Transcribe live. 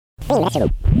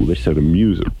Another set of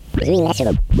music.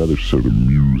 Another set of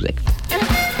music.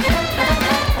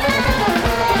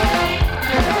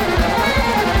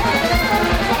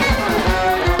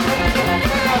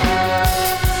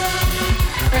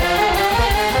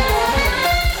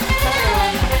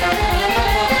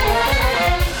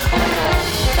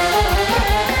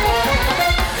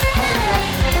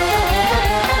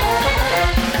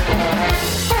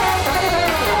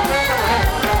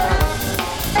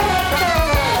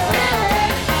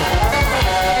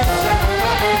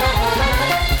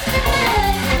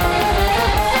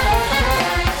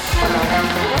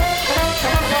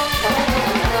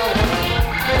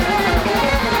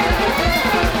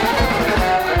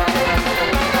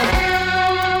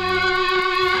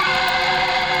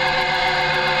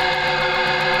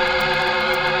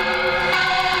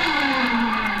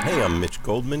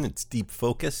 Goldman, it's Deep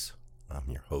Focus. I'm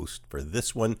your host for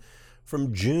this one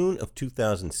from June of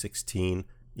 2016.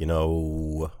 You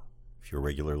know, if you're a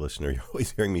regular listener, you're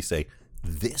always hearing me say,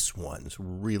 this one's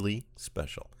really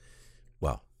special.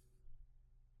 Well,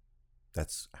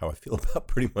 that's how I feel about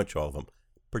pretty much all of them,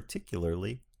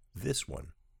 particularly this one.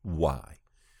 Why?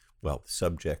 Well, the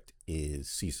subject is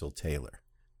Cecil Taylor,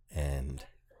 and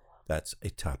that's a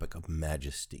topic of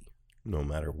majesty, no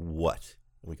matter what.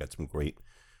 We got some great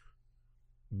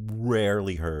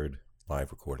rarely heard live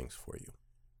recordings for you.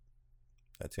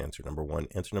 That's answer number one.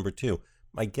 Answer number two,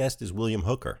 my guest is William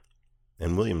Hooker.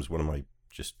 And William's one of my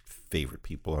just favorite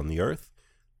people on the earth.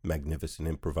 Magnificent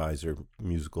improviser,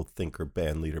 musical thinker,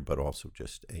 band leader, but also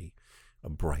just a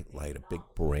bright light, a big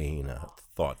brain, a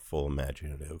thoughtful,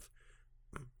 imaginative,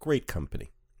 great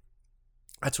company.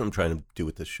 That's what I'm trying to do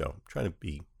with this show. I'm trying to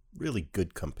be really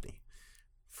good company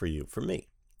for you, for me.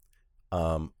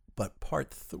 But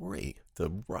part three,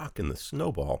 the rock and the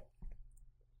snowball,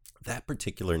 that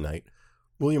particular night,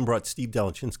 William brought Steve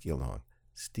Dalachinsky along.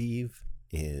 Steve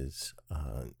is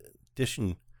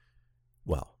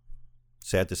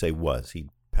sad to say was. He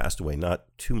passed away not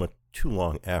too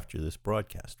long after this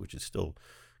broadcast, which is still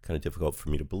kind of difficult for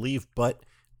me to believe. But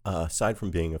aside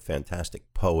from being a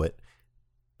fantastic poet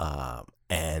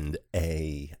and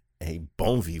a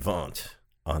bon vivant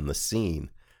on the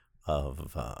scene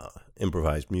of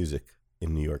improvised music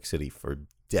in New York City for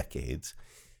decades,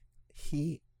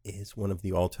 he is one of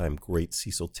the all-time great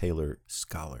Cecil Taylor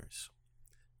scholars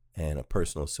and a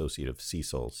personal associate of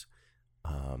Cecil's.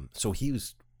 So he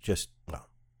was just,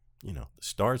 the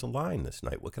stars aligned this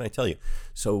night. What can I tell you?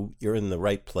 So you're in the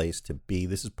right place to be.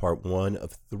 This is part one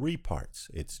of 3 parts.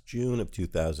 It's June of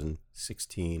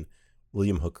 2016.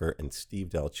 William Hooker and Steve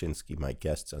Dalachinsky, my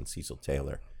guests on Cecil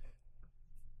Taylor.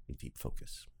 Deep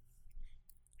Focus.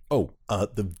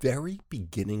 The very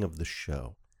beginning of the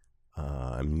show,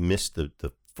 I missed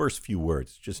the first few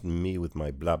words, just me with my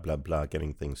blah, blah, blah,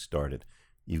 getting things started.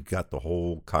 You've got the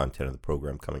whole content of the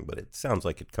program coming, but it sounds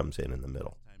like it comes in the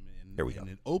middle. Here we go. And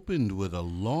it opened with a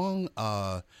long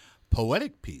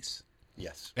poetic piece.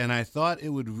 Yes. And I thought it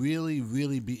would really,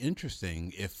 really be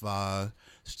interesting if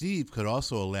Steve could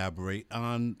also elaborate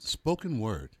on spoken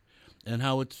word and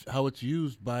how it's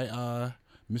used by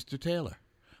Mr. Taylor.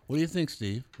 What do you think,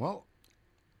 Steve? Well,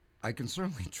 I can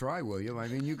certainly try, William. I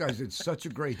mean, you guys did such a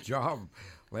great job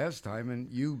last time, and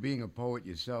you being a poet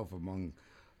yourself among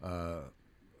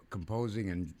composing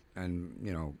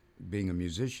and being a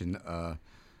musician,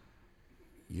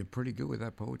 you're pretty good with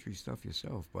that poetry stuff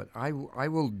yourself. But I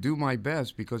will do my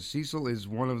best because Cecil is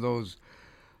one of those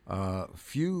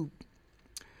few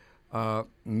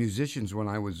musicians when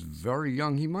I was very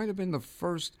young. He might have been the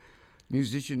first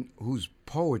musician whose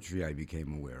poetry I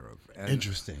became aware of. And,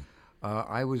 interesting.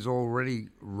 I was already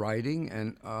writing,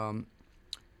 and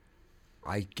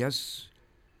I guess,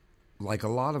 like a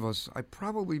lot of us, I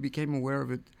probably became aware of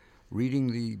it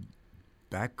reading the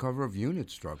back cover of Unit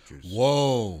Structures.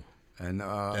 Whoa. And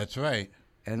that's right.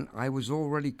 And I was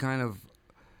already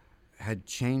had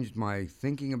changed my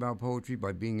thinking about poetry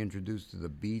by being introduced to the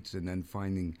Beats and then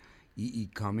finding E.E.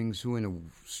 Cummings, who in a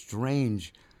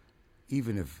strange,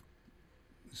 even if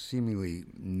seemingly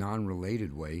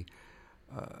non-related way,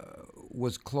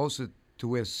 was closer to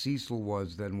where Cecil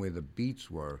was than where the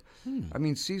Beats were. I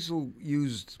mean, Cecil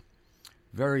used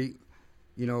very,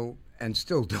 and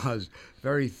still does,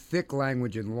 very thick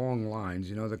language and long lines,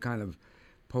 the kind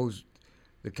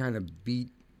of beat,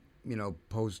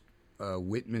 post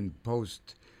Whitman,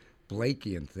 post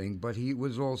Blakeian thing, but he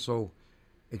was also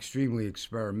extremely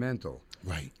experimental.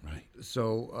 Right.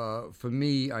 So for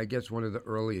me, I guess one of the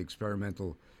early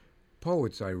experimental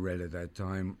poets I read at that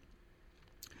time,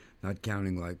 not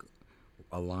counting like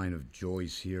a line of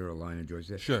Joyce here, a line of Joyce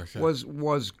there, sure.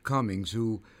 was Cummings,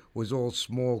 who was all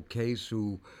small case,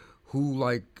 who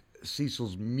like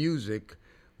Cecil's music,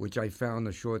 which I found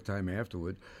a short time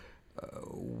afterward,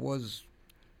 was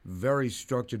very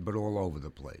structured but all over the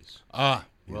place. Well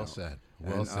know. said.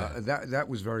 Well And, said. that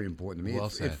was very important to me. Well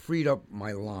It said. freed up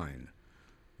my line,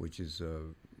 which is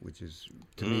to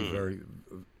me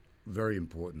very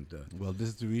important. Well, this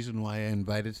is the reason why I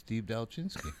invited Steve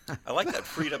Dalchinsky. I like that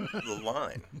freed up the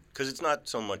line because it's not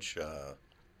so much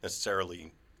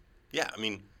necessarily. Yeah, I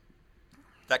mean,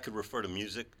 that could refer to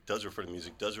music. Does refer to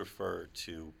music. Does refer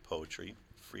to poetry.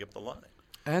 Free up the line.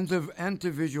 And to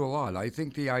visual art. I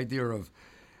think the idea of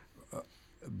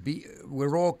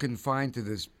we're all confined to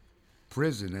this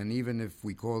prison, and even if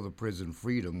we call the prison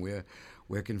freedom,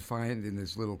 we're confined in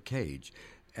this little cage.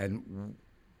 And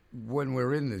when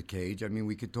we're in the cage, I mean,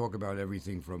 we could talk about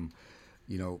everything from,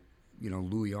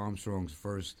 Louis Armstrong's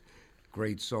first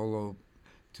great solo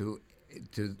to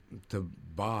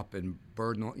Bop and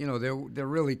Bird. They're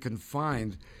really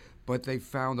confined, but they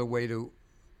found a way to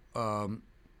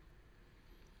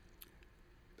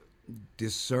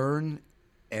discern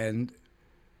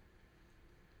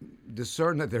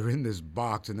that they're in this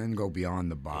box and then go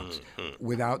beyond the box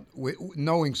without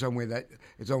knowing somewhere that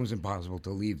it's almost impossible to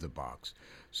leave the box.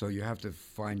 So you have to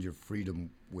find your freedom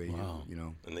where you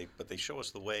know. And they show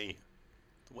us the way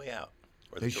out.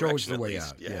 Or They show us direction, the at way least.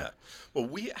 out, Yeah. yeah. Well,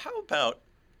 how about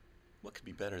what could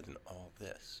be better than all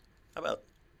this? How about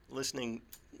listening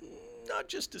not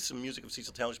just to some music of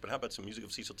Cecil Taylor's, but how about some music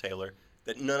of Cecil Taylor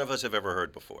that none of us have ever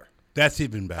heard before? That's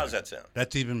even better. How's that sound?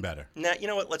 That's even better. Nah, you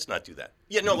know what? Let's not do that.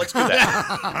 Yeah, no, let's do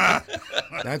that.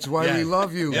 That's why we Yes.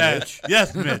 love you, Yes, Mitch.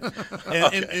 yes, Mitch.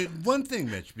 And one thing,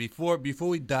 Mitch, before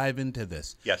we dive into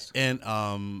this, Yes. and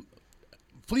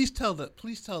please tell the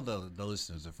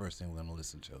listeners the first thing we're going to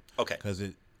listen to. Okay. Because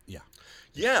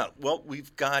Yeah, well,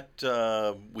 we've got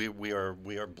we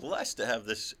are blessed to have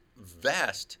this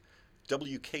vast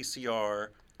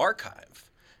WKCR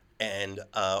archive, and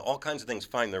all kinds of things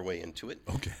find their way into it.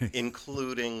 Okay.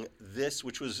 Including this,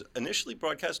 which was initially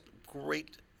broadcast.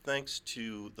 Great thanks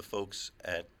to the folks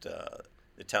at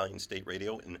Italian State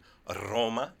Radio in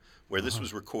Roma, where this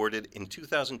was recorded in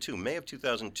 2002, May of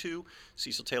 2002.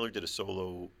 Cecil Taylor did a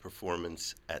solo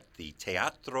performance at the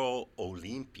Teatro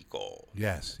Olimpico.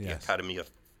 Yes, The yes. Accademia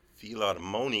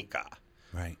Filarmonica.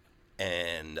 Right.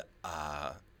 And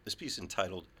this piece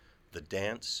entitled The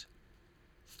Dance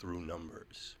Through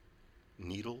Numbers,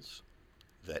 Needles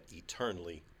That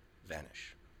Eternally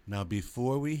Vanish. Now,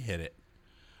 before we hit it,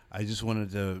 I just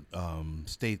wanted to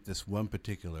state this one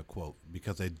particular quote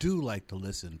because I do like to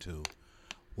listen to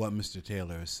what Mr.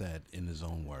 Taylor has said in his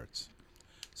own words.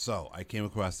 So I came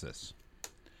across this.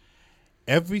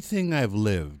 Everything I've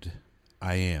lived,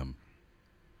 I am.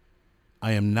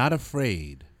 I am not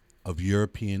afraid of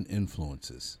European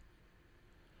influences.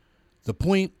 The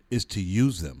point is to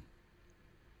use them,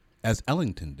 as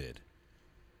Ellington did,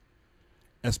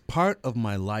 as part of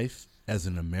my life as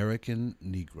an American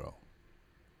Negro.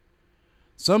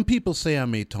 Some people say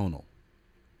I'm atonal.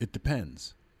 It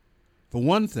depends. For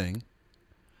one thing,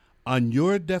 on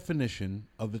your definition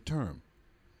of the term,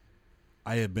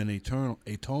 I have been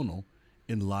atonal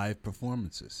in live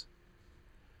performances.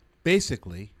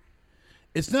 Basically,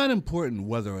 it's not important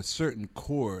whether a certain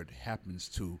chord happens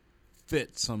to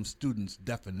fit some student's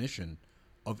definition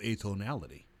of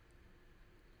atonality.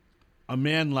 A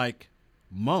man like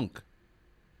Monk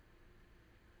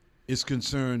is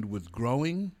concerned with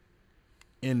growing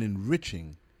and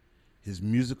enriching his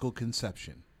musical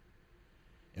conception.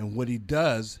 And what he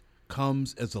does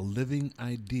comes as a living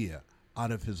idea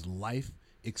out of his life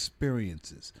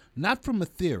experiences, not from a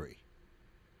theory.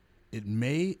 It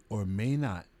may or may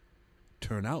not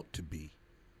turn out to be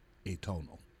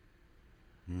atonal.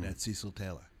 That's Cecil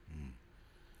Taylor.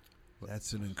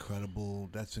 That's an incredible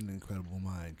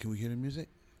mind. Can we hear the music?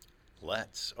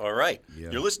 Let's. All right.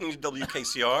 Yeah. You're listening to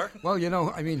WKCR. Well,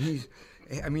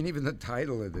 even the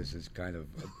title of this is kind of,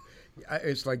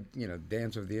 it's like,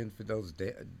 Dance of the Infidels,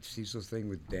 Cecil's thing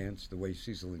with dance, the way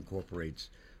Cecil incorporates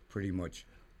pretty much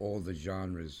all the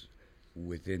genres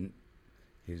within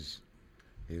his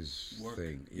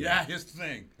thing. Yeah, his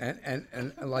thing.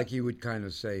 And like he would kind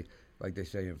of say, like they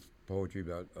say in poetry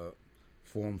about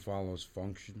form follows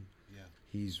function. Yeah.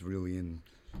 He's really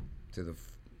into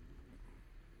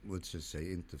let's just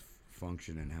say into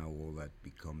function and how all that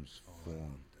becomes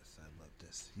form. I love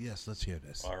this. Yes, let's hear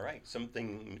this. All right.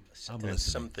 Something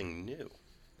listening. new.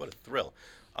 What a thrill.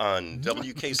 On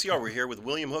WKCR, we're here with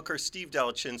William Hooker, Steve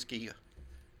Dalchinsky,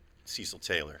 Cecil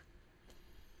Taylor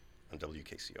on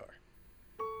WKCR.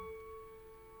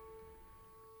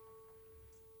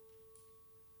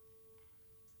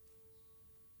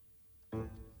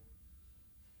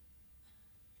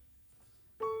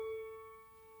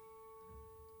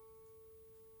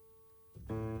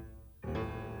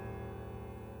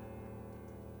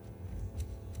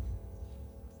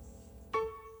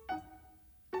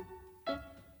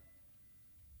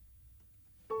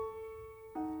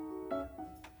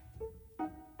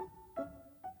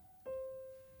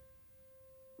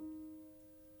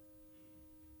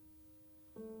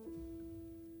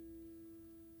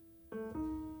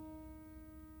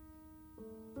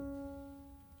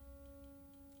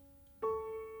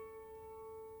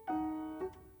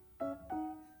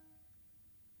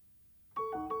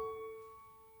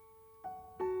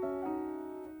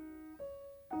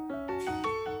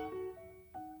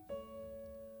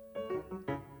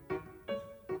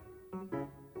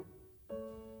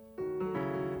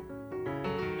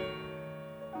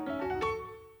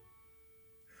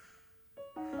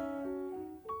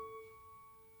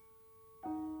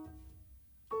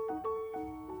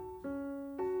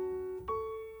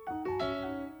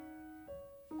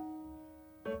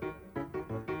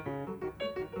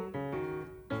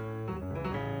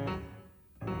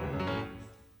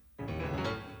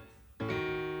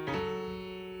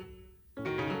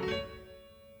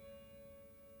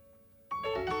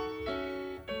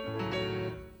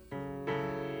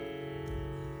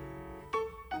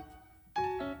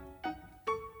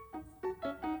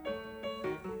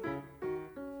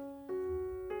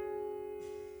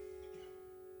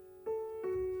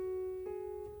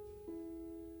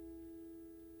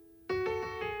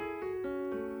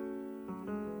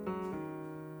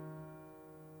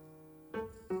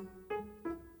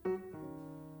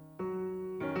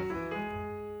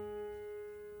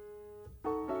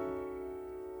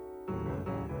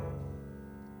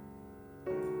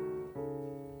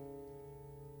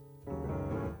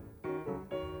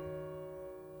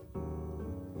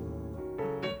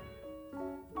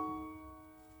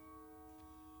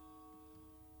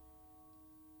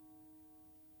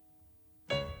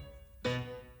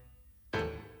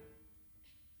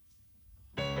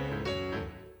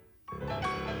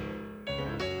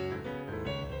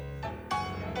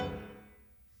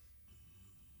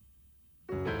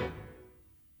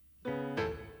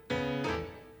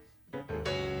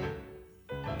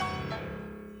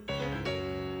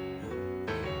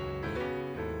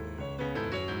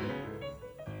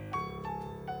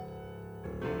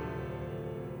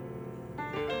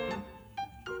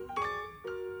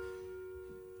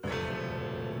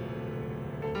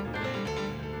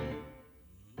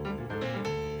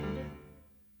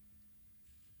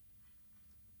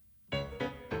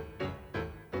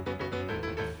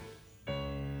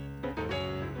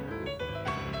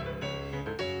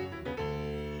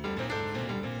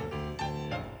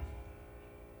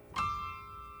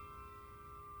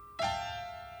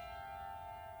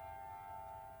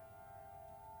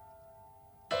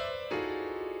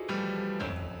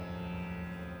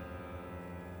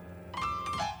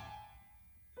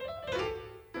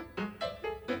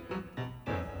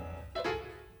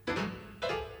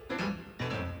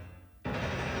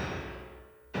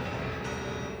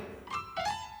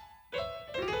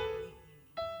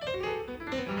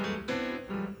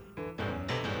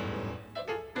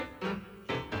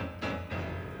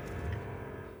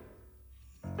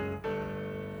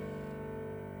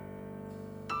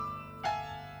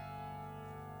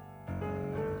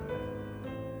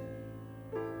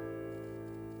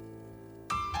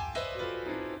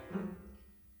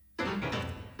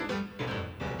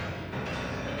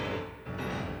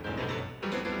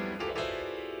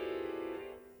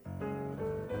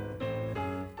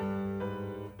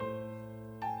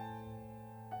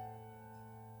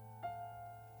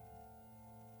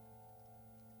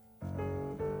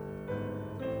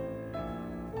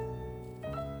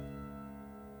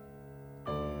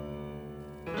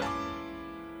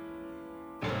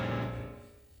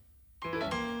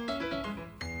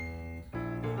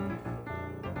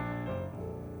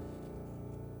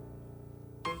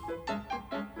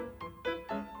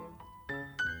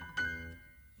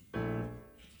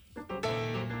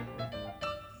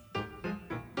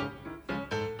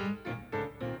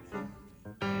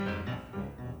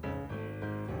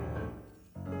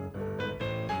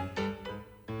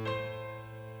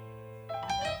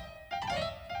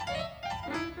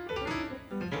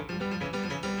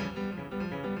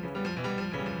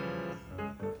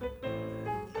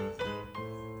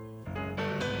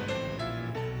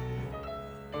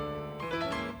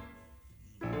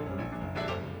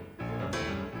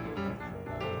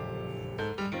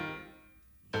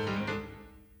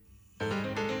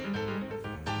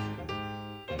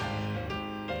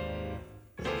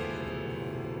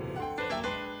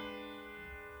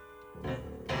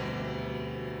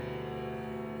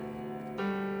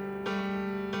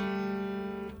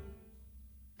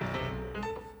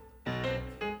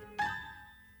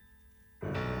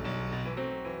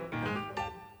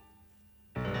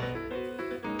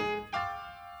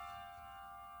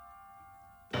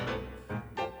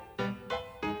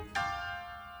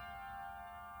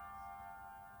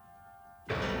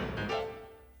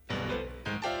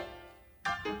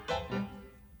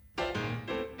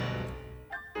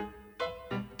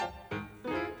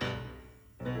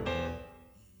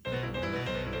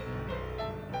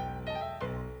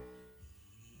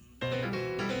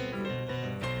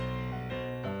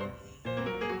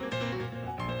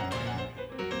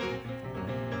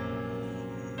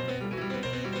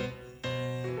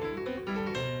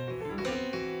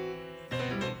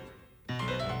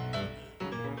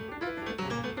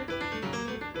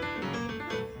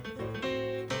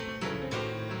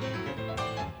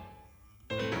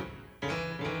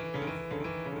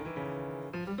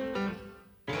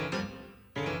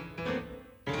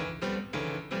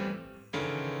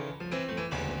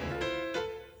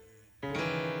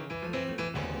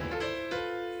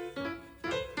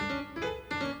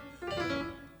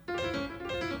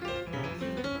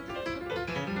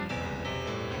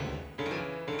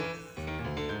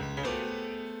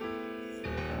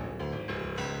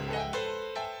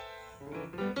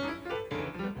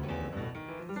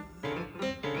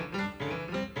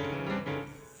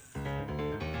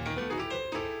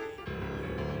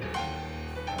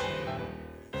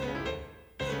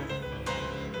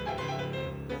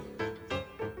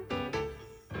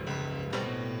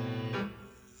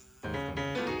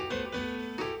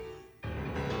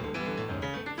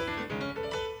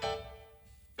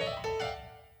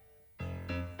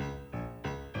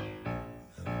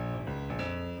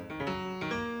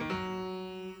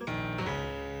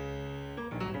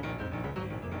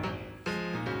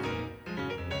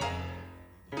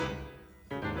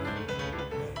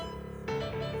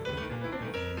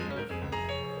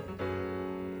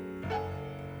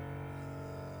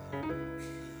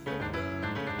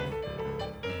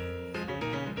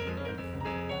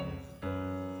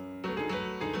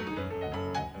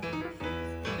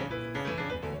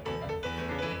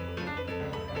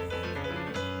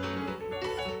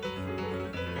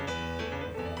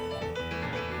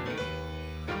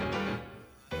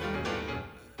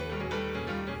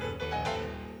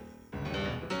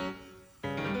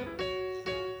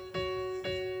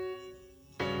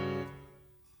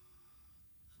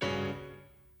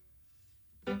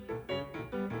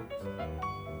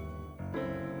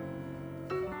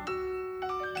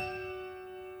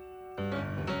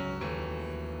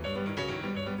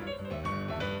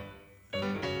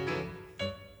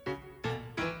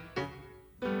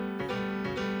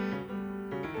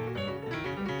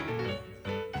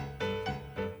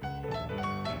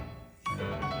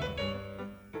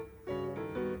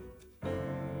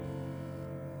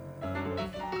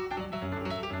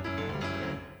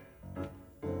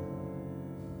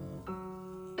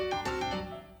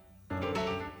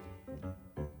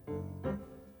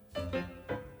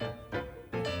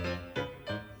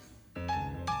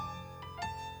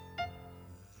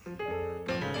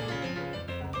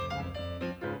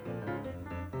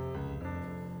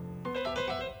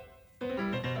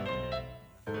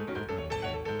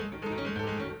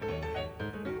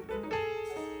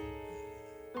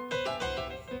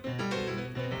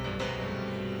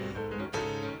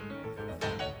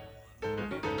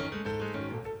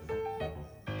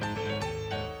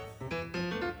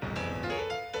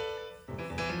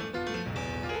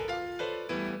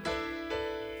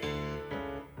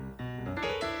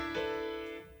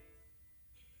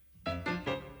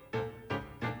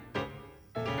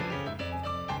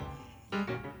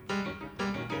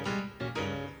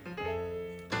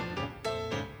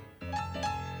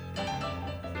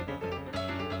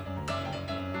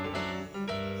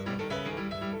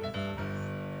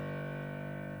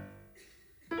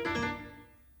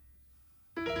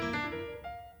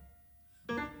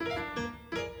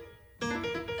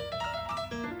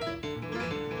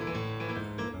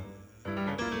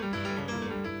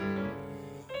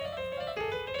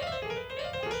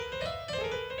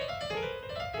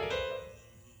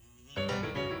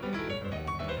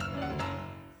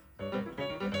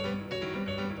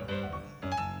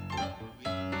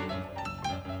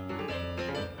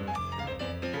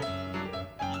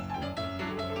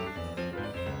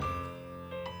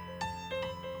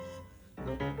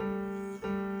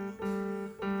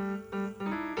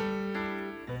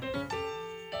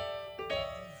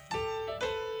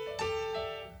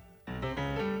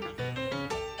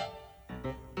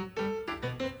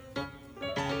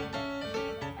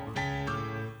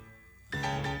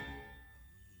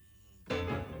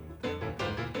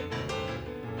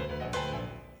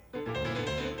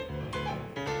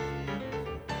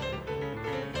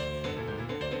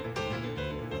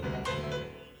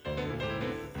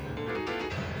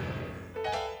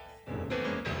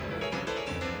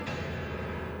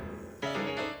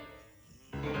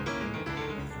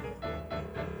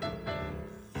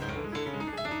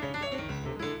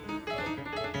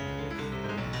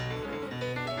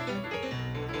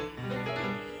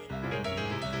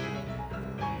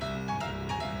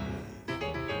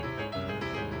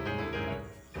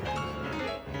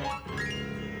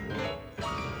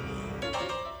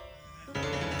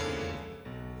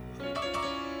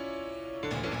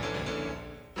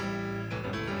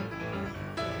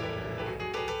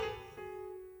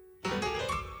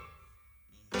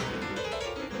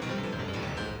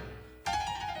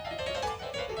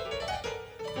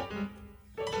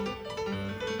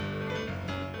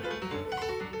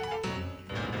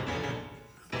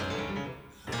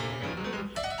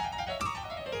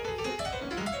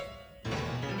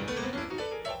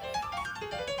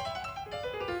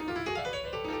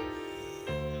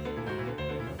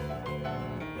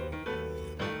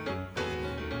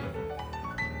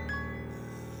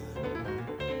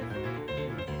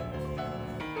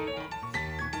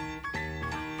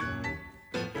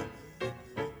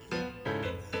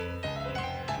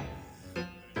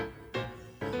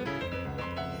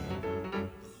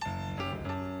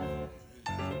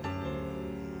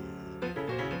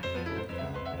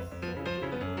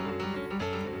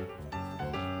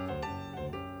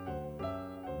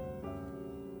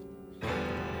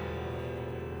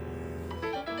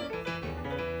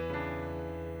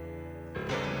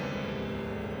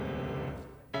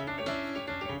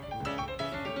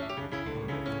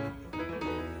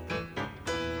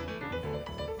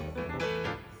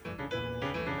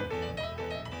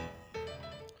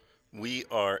 We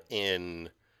are in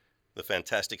the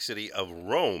fantastic city of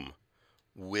Rome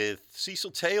with Cecil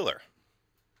Taylor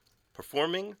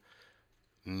performing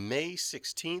May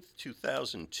 16th,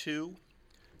 2002.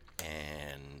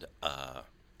 And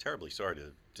terribly sorry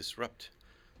to disrupt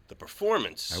the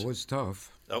performance. That was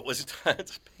tough. That was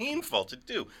it's painful to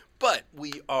do. But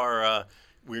we are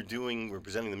we're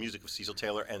presenting the music of Cecil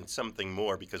Taylor and something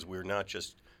more, because we're not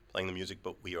just playing the music,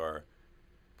 but we are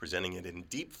presenting it in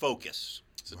deep focus.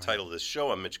 It's the title of this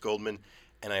show. I'm Mitch Goldman,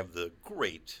 and I have the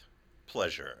great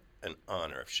pleasure and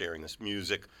honor of sharing this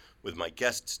music with my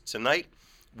guests tonight,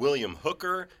 William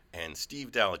Hooker and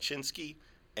Steve Dalachinsky.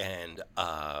 And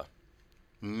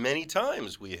many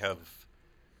times we have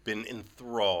been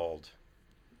enthralled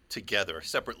together,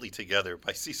 separately together,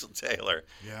 by Cecil Taylor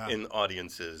in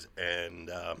audiences.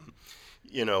 And,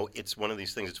 it's one of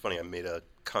these things. It's funny, I made a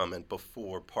comment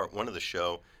before part one of the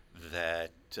show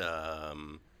that,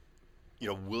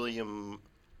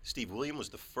 Steve William was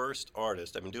the first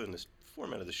artist. I've been doing this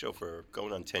format of the show for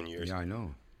going on 10 years. Yeah, I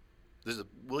know.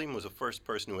 William was the first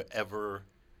person who ever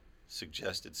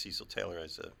suggested Cecil Taylor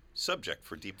as a subject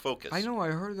for Deep Focus. I know. I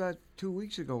heard that 2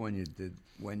 weeks ago when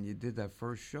you did that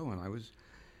first show,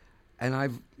 and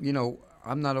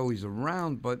I'm not always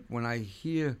around, but when I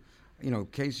hear,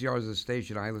 KCR is a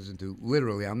station I listen to.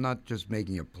 Literally, I'm not just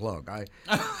making a plug.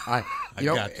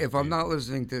 If I'm not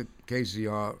listening to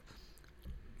KCR,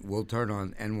 we'll turn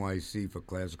on NYC for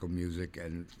classical music,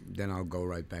 and then I'll go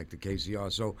right back to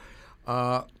KCR. So,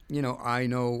 I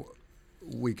know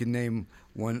we can name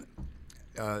one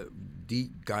guy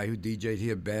who DJ'd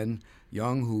here, Ben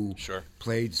Young, who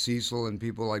played Cecil and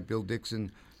people like Bill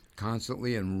Dixon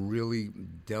constantly and really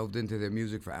delved into their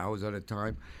music for hours at a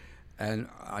time. And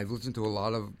I've listened to a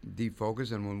lot of Deep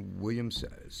Focus, and when William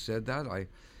said that, I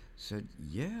said,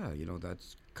 yeah,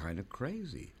 that's kind of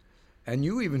crazy. And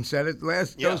you even said it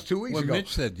Yeah. those 2 weeks Well, ago.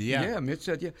 Mitch said, yeah. Yeah, Mitch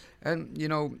said, yeah. And,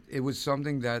 it was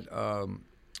something that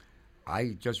I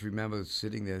just remember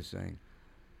sitting there saying,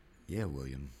 yeah,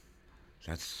 William,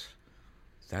 that's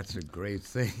a great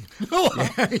thing.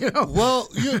 Yeah, Well,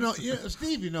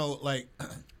 Steve, like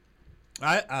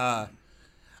I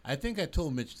think I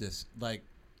told Mitch this, like,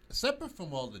 separate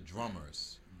from all the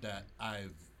drummers that I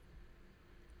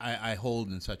hold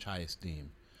in such high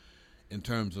esteem in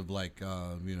terms of like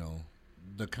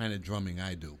the kind of drumming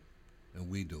I do and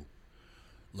we do.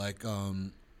 Like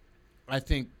I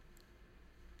think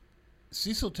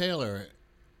Cecil Taylor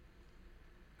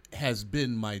has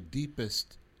been my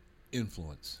deepest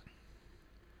influence.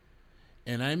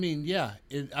 And I mean, yeah,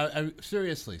 I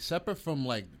seriously, separate from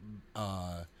like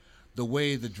the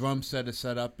way the drum set is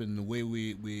set up and the way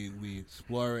we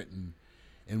explore it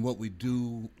and what we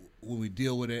do when we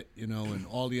deal with it, and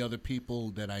all the other people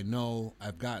that I know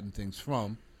I've gotten things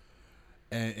from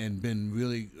and been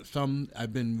really, some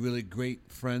I've been really great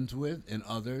friends with, and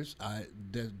others I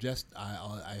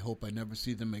hope I never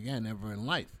see them again ever in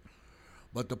life.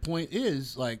 But the point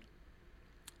is, like,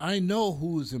 I know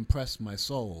who's impressed my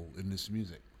soul in this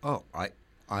music. Oh,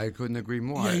 I couldn't agree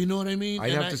more. Yeah, you know what I mean?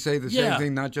 I'd have to say the same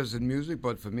thing, not just in music,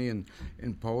 but for me in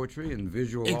poetry and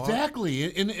visual art.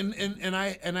 Exactly, and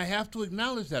I have to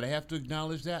acknowledge that. I have to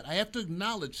acknowledge,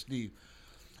 Steve.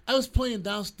 I was playing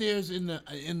downstairs in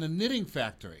the knitting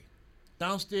factory,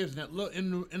 downstairs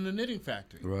in the knitting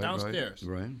factory, downstairs.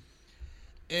 Right.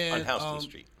 And, On Houston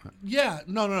Street. Yeah,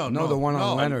 no, the one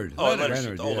on Leonard. Oh, Leonard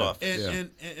Street, hold off.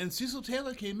 And Cecil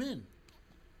Taylor came in.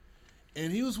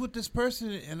 And he was with this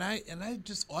person, and I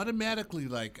just automatically,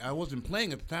 like, I wasn't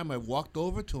playing at the time. I walked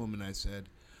over to him and I said,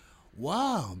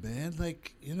 "Wow, man!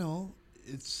 Like,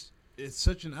 it's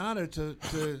such an honor to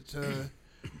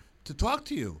talk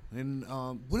to you. And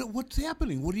what's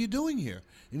happening? What are you doing here?"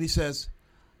 And he says,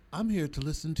 "I'm here to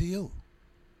listen to you."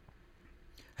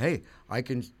 Hey, I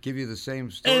can give you the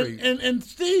same story. And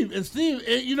Steve, and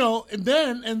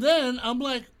then I'm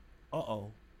like,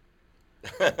 uh-oh.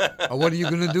 What are you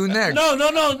going to do next? No.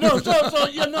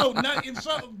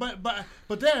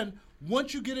 But then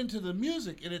once you get into the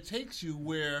music, and it takes you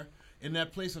where in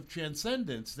that place of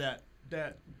transcendence that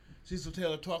Cecil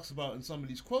Taylor talks about in some of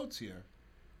these quotes here.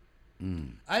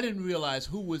 I didn't realize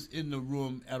who was in the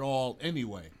room at all.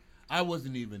 Anyway, I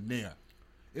wasn't even there.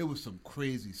 It was some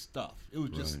crazy stuff. It was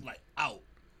just like out.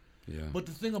 Yeah. But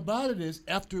the thing about it is,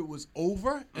 after it was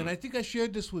over, and I think I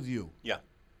shared this with you. Yeah.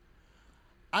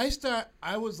 I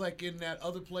was like in that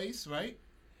other place, right?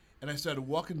 And I started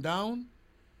walking down,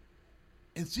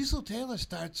 and Cecil Taylor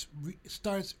starts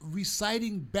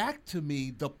reciting back to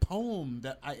me the poem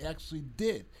that I actually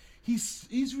did.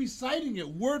 He's reciting it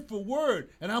word for word,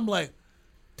 and I'm like,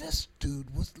 this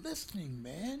dude was listening,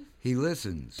 man. He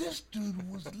listens. This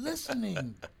dude was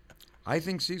listening. I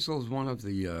think Cecil's one of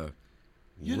the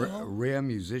rare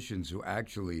musicians who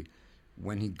actually,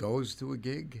 when he goes to a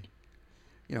gig,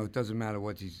 it doesn't matter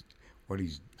what he's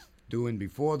doing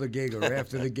before the gig or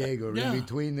after the gig or in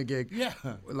between the gig. Yeah.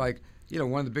 Like,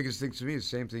 one of the biggest things to me is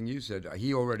the same thing you said.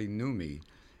 He already knew me.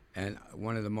 And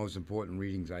one of the most important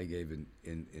readings I gave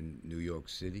in New York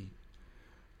City.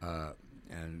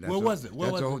 And that's where was it?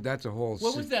 That's a whole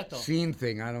Where was that, though? scene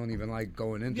thing. I don't even like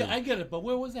going into. Yeah, I get it, but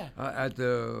where was that? At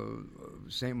the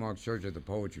St. Mark's Church at the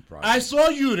Poetry Project. I saw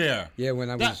you there. Yeah, when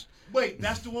I was. Wait,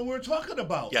 that's the one we were talking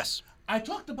about. Yes. I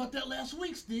talked about that last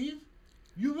week, Steve.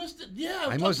 You missed it? Yeah.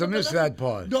 I must have missed that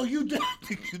part. No, you did.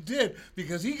 You did,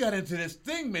 because he got into this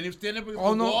thing, man. He was standing up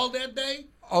against the wall that day.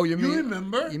 Oh, you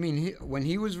remember? You mean when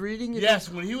he was reading it? Yes,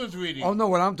 when he was reading. Oh no,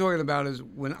 what I'm talking about is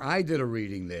when I did a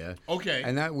reading there. Okay.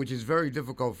 And that, which is very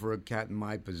difficult for a cat in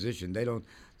my position. They have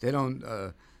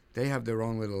their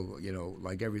own little,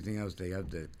 like everything else, they have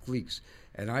the cliques.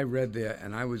 And I read there,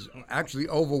 and I was actually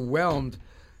overwhelmed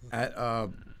at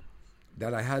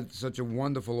that I had such a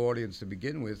wonderful audience to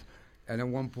begin with. And at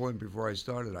one point before I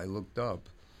started, I looked up,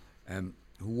 and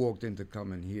who walked in to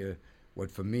come and hear what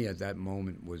for me at that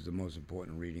moment was the most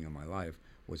important reading of my life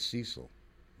was Cecil.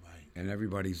 Right. And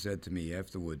everybody said to me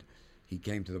afterward, he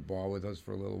came to the bar with us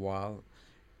for a little while.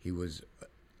 He was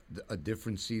a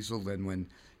different Cecil than when,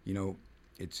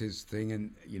 it's his thing.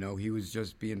 And, he was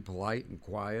just being polite and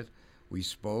quiet. We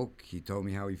spoke. He told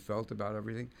me how he felt about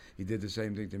everything. He did the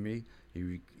same thing to me.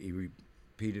 He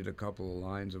repeated a couple of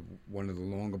lines of one of the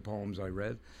longer poems I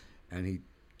read. And he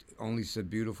only said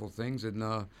beautiful things. And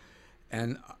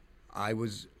I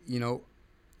was,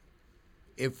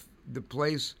 if the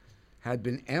place had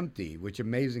been empty, which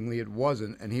amazingly it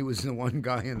wasn't, and he was the one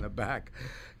guy in the back,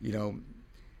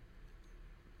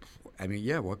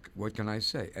 what can I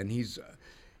say? And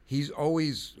he's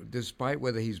always, despite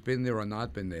whether he's been there or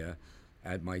not been there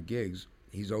at my gigs,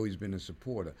 he's always been a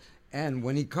supporter. And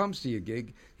when he comes to your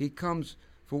gig, he comes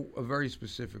for a very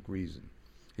specific reason.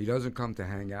 He doesn't come to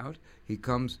hang out. He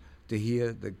comes to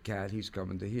hear the cat he's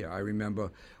coming to hear. I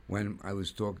remember when I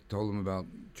was told him about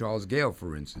Charles Gale,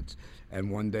 for instance.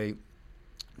 And one day,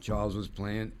 Charles was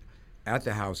playing at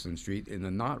the Houston Street in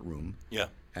the Knot Room. Yeah.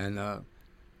 And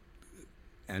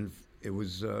it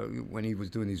was when he was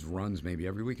doing these runs maybe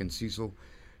every week, and Cecil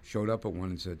showed up at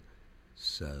one and said,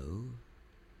 "So,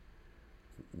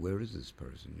 where is this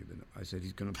person you've been?" I said,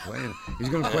 "He's going to play. He's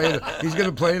going to play. He's going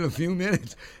to play in a few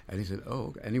minutes." And he said, "Oh,"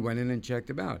 okay. And he went in and checked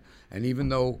him out. And even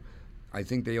though I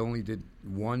think they only did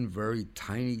one very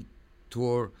tiny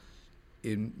tour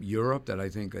in Europe that I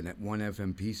think one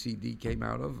FMP CD came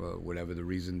out of, whatever the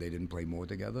reason they didn't play more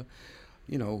together,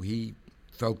 he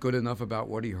felt good enough about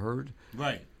what he heard.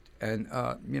 Right. And,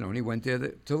 and he went there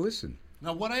to listen.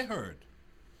 Now, what I heard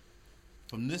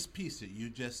from this piece that you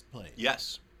just played.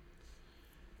 Yes.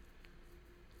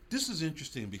 This is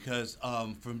interesting because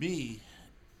for me,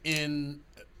 in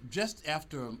just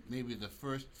after maybe the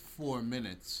first 4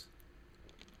 minutes,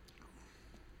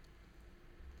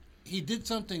 he did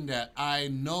something that I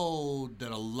know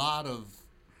that a lot of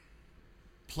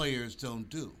players don't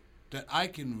do, that I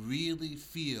can really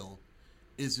feel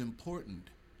is important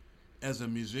as a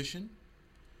musician,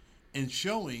 and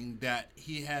showing that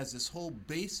he has this whole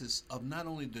basis of not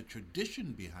only the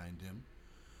tradition behind him,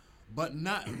 but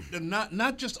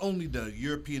not just only the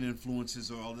European influences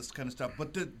or all this kind of stuff,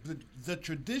 but the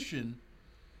tradition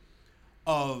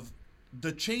of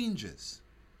the changes.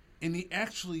 And he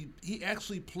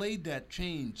actually played that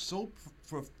change so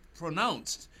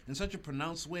pronounced, in such a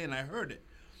pronounced way, and I heard it,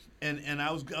 and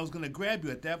I was going to grab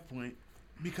you at that point,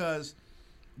 because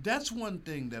that's one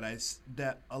thing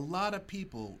that a lot of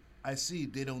people I see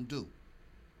they don't do.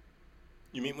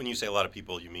 You mean, when you say a lot of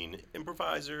people, you mean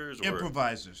improvisers? Or?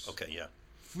 Improvisers. Okay, yeah.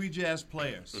 Free jazz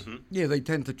players. Mm-hmm. Yeah, they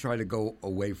tend to try to go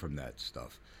away from that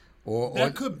stuff.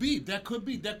 That could be,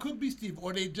 Steve.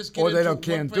 Or they just get or into they one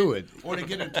can't frame, do it. Or they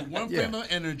get into one frame of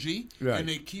energy, right. And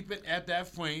they keep it at that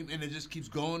frame, and it just keeps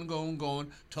going,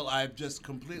 till I've just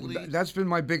completely... That's been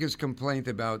my biggest complaint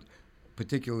about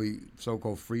particularly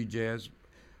so-called free jazz.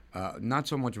 Not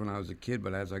so much when I was a kid,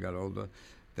 but as I got older,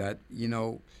 that,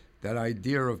 that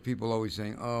idea of people always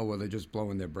saying, "Oh, well, they're just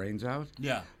blowing their brains out."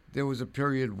 Yeah. There was a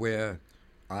period where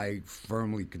I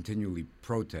firmly, continually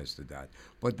protested that.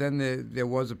 But then there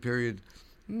was a period,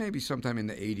 maybe sometime in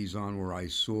the 80s on, where I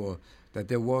saw that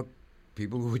there were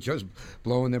people who were just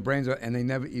blowing their brains out, and they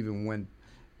never even went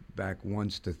back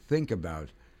once to think about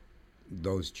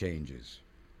those changes,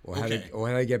 or how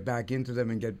to get back into them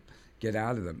and get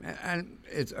out of them. And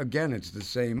it's the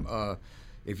same.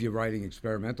 If you're writing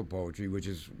experimental poetry, which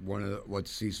is one of what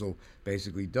Cecil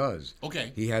basically does.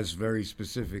 Okay. He has very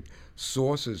specific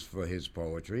sources for his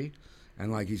poetry.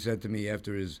 And like he said to me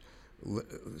after his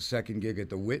second gig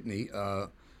at the Whitney,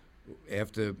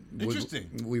 after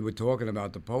we were talking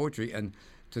about the poetry, and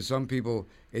to some people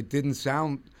it didn't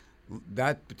sound,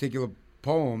 that particular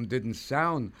poem didn't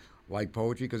sound like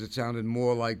poetry because it sounded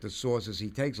more like the sources he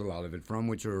takes a lot of it from,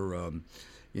 which are,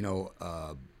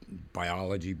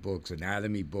 biology books,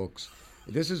 anatomy books.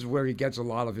 This is where he gets a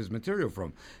lot of his material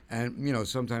from. And,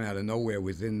 sometime out of nowhere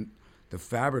within the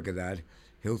fabric of that,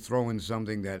 he'll throw in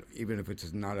something that, even if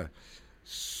it's not a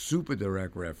super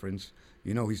direct reference,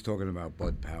 he's talking about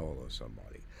Bud Powell or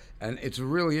somebody. And it's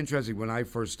really interesting when I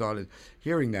first started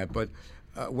hearing that. But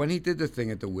when he did the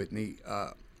thing at the Whitney,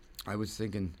 I was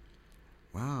thinking,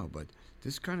 wow, but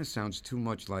this kind of sounds too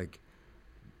much like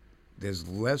there's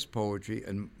less poetry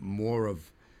and more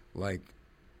of like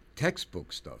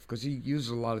textbook stuff, because he uses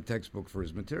a lot of textbook for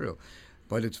his material.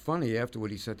 But it's funny,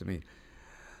 afterward he said to me,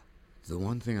 the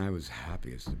one thing I was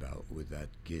happiest about with that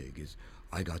gig is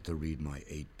I got to read my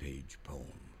 8-page poem.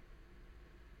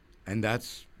 And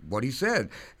that's what he said.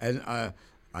 And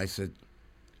I said,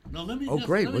 now, let me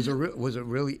great. Was it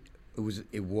really?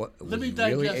 Let me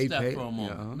digest that for a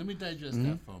moment. Yeah, Let me digest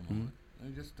that for a moment. Let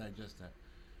me just digest that.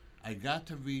 I got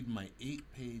to read my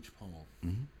 8-page poem.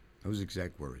 Mm-hmm. Those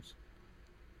exact words.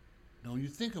 Now, when you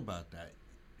think about that,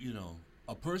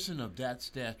 a person of that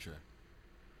stature,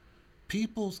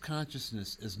 people's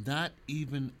consciousness is not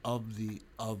even of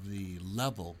the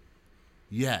level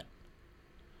yet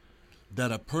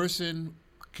that a person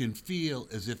can feel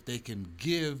as if they can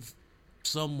give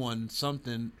someone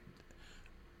something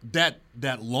that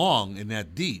long and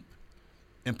that deep,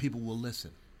 and people will listen.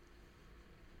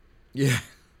 Yeah.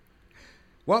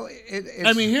 Well, it's,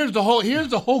 I mean, here's the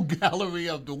whole gallery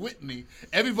of the Whitney.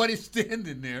 Everybody's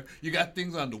standing there. You got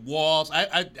things on the walls.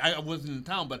 I wasn't in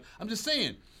town, but I'm just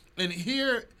saying. And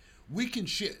here we can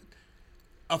share.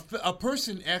 A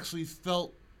person actually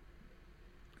felt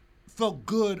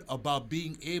good about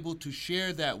being able to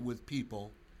share that with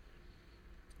people,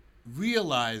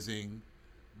 realizing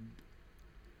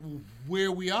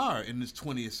where we are in this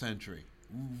 20th century,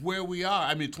 where we are.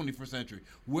 I mean, 21st century,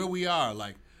 where we are,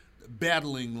 like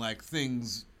battling like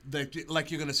things that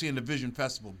like you're going to see in the Vision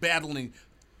Festival, battling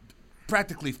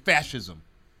practically fascism.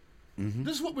 Mm-hmm.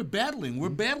 This is what we're battling. We're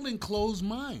battling closed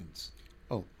minds.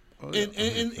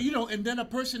 And you know, and then a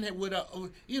person would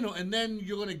you know, and then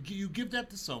you give that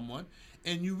to someone,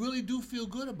 and you really do feel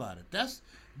good about it. That's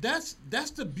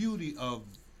the beauty of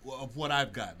what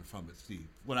I've gotten from it, Steve.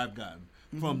 What I've gotten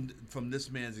from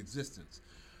this man's existence,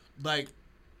 like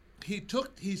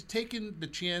he's taken the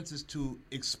chances to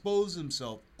expose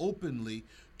himself openly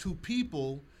to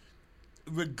people,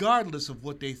 regardless of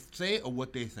what they say or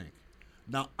what they think.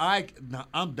 Now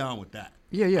I'm down with that.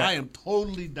 Yeah. I am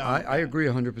totally down. I agree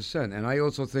 100%. And I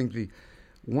also think the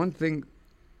one thing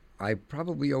I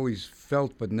probably always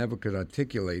felt but never could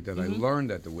articulate that I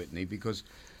learned at the Whitney, because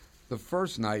the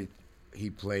first night he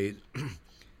played, I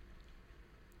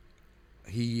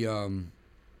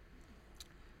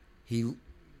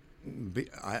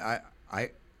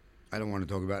don't want to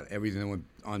talk about everything that went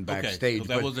on backstage, so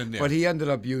that was in there. But he ended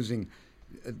up using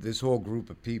this whole group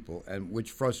of people, and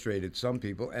which frustrated some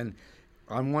people. And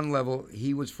on one level,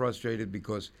 he was frustrated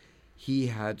because he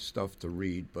had stuff to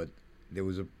read, but there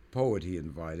was a poet he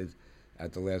invited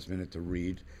at the last minute to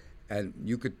read, and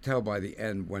you could tell by the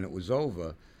end when it was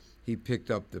over, he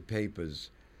picked up the papers,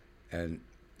 and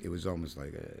it was almost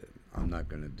like, I'm not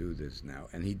going to do this now,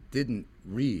 and he didn't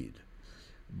read.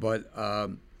 But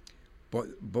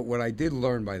what I did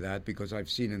learn by that, because I've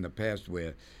seen in the past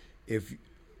where if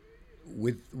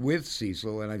with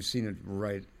Cecil, and I've seen it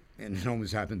right, and it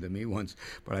almost happened to me once,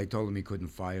 but I told him he couldn't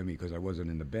fire me because I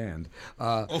wasn't in the band.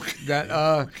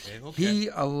 He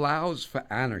allows for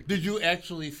anarchy. Did you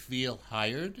actually feel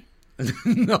hired?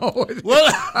 No.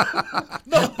 Well,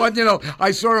 no. But, you know,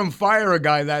 I saw him fire a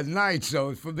guy that night,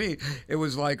 so for me, it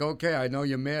was like, okay, I know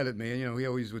you're mad at me. And, you know, he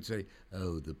always would say,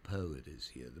 oh, the poet is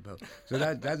here. The poet. So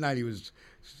that night he was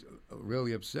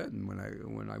really upset, and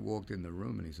when I walked in the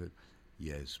room and he said,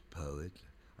 yes, poet.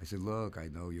 I said, look, I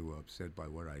know you were upset by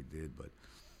what I did, but,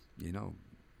 you know,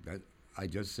 that I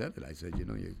just said it. I said, you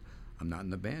know, I'm not in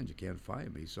the band. You can't fire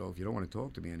me. So if you don't want to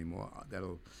talk to me anymore,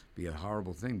 that'll be a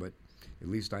horrible thing. But at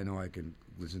least I know I can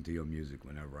listen to your music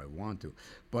whenever I want to.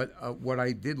 But what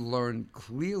I did learn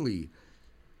clearly,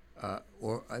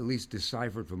 or at least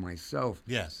deciphered for myself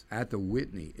at the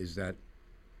Whitney, is that,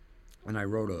 and I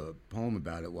wrote a poem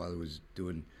about it while I was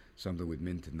doing something with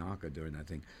Min Tanaka during that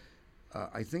thing,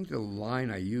 I think the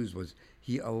line I used was,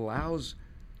 he allows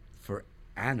for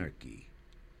anarchy,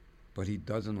 but he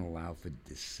doesn't allow for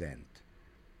dissent.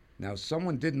 Now,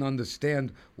 someone didn't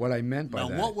understand what I meant by that.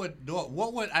 Now,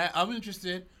 what would I'm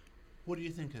interested. What do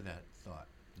you think of that thought,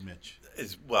 Mitch?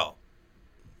 Well,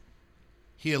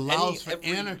 he allows for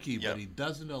anarchy, but he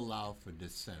doesn't allow for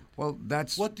dissent. Well,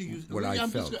 that's what do you? What I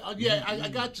felt. I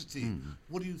got you, Steve.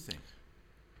 What do you think?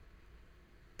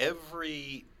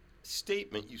 Every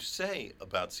statement you say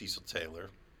about Cecil Taylor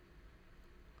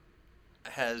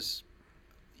has,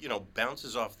 you know,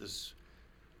 bounces off this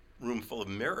room full of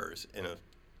mirrors in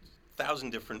 1,000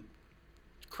 different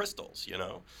crystals, you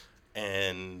know,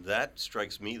 and that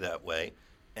strikes me that way,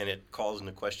 and it calls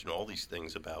into question all these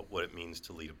things about what it means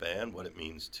to lead a band, what it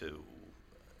means to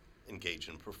engage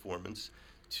in performance,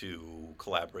 to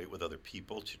collaborate with other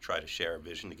people, to try to share a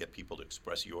vision, to get people to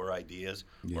express your ideas.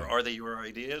 Or are they your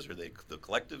ideas? Are they the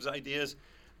collective's ideas?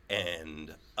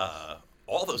 And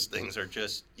all those things are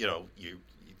just, you know, you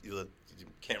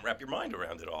can't wrap your mind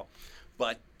around it all.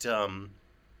 But,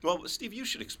 well, Steve, you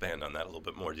should expand on that a little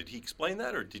bit more. Did he explain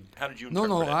that, or how did you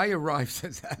interpret it? No, I arrived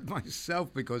at that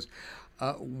myself because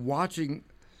watching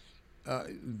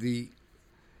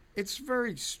it's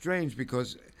very strange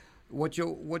because what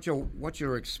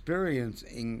you're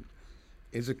experiencing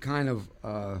is a kind of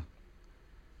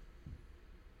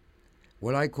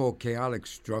what I call chaotic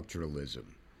structuralism.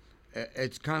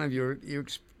 It's kind of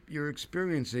you're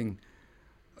experiencing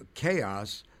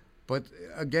chaos, but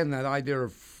again, that idea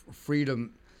of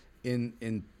freedom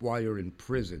in while you're in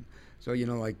prison. So, you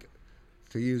know, like,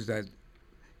 to use that,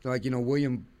 like, you know,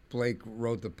 William Blake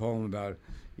wrote the poem about,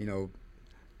 you know,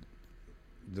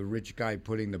 the rich guy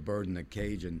putting the bird in a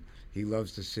cage, and he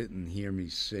loves to sit and hear me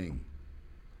sing,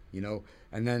 you know.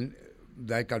 And then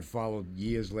that got followed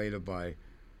years later by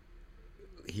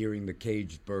hearing the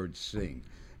caged birds sing.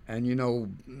 And, you know,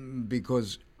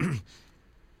 because,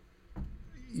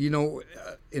 you know,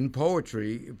 in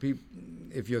poetry,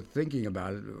 if you're thinking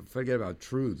about it, forget about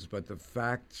truths, but the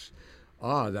facts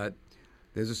are that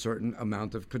there's a certain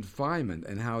amount of confinement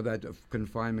and how that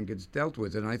confinement gets dealt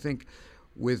with. And I think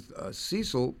with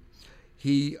Cecil,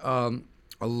 he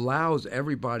allows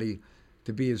everybody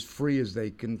to be as free as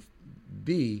they can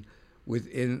be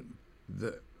within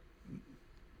the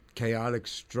chaotic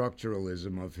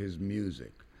structuralism of his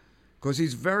music. Because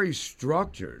he's very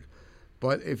structured.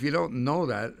 But if you don't know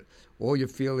that, all you're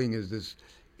feeling is this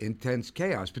intense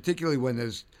chaos, particularly when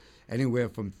there's anywhere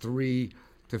from 3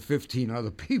 to 15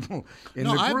 other people in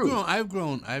the group. I've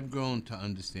grown to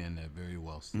understand that very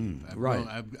well, Steve.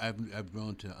 I've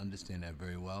grown to understand that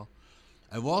very well.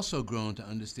 I've also grown to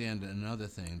understand another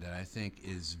thing that I think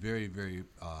is very, very.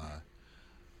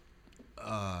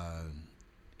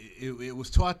 It was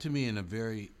taught to me in a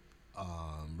very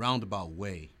roundabout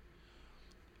way.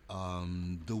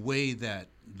 The way that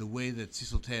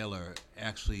Cecil Taylor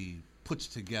actually puts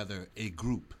together a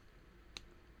group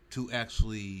to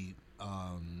actually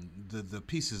the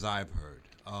pieces I've heard,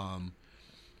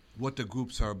 what the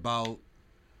groups are about,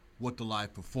 what the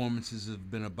live performances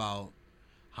have been about,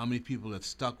 how many people have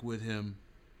stuck with him.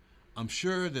 I'm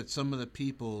sure that some of the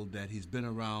people that he's been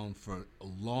around for a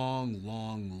long,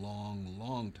 long, long,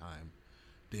 long time,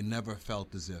 they never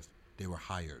felt as if they were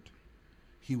hired.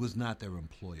 He was not their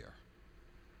employer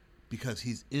because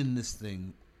he's in this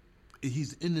thing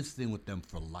with them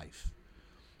for life.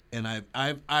 And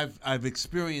I've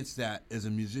experienced that as a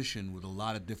musician with a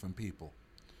lot of different people.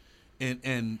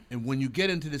 And when you get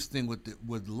into this thing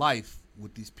with life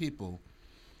with these people,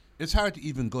 it's hard to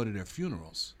even go to their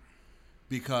funerals.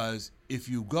 Because if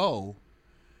you go,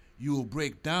 you will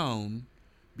break down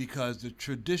because the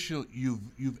traditional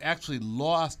you've actually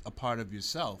lost a part of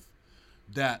yourself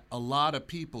that a lot of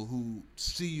people who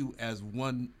see you as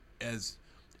one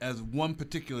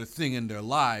particular thing in their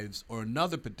lives or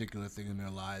another particular thing in their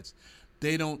lives,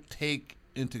 they don't take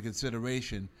into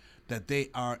consideration that they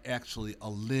are actually a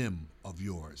limb of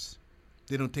yours.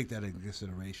 They don't take that into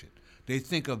consideration. They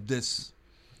think of this,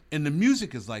 and the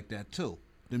music is like that too.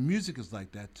 The music is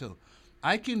like that too.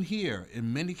 I can hear,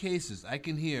 in many cases,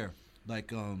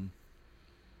 like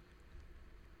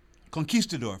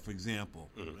Conquistador, for example.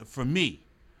 For me,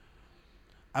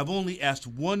 I've only asked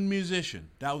one musician.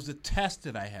 That was a test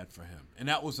that I had for him, and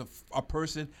that was a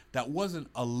person that wasn't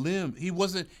a limb. He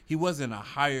wasn't a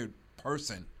hired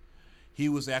person. He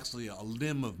was actually a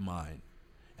limb of mine,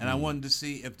 and I wanted to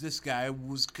see if this guy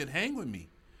could hang with me.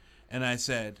 And I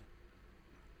said,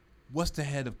 "What's the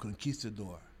head of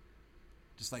Conquistador?"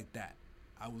 Just like that.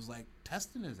 I was like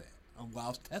testing his head. I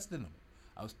was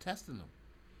testing him.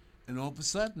 And all of a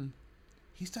sudden,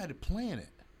 he started playing it.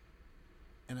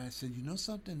 And I said, you know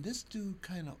something? This dude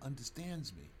kind of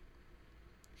understands me.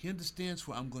 He understands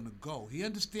where I'm going to go. He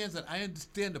understands that I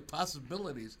understand the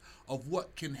possibilities of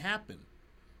what can happen.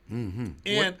 Mm-hmm.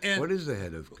 And what is the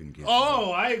head of Conquistador?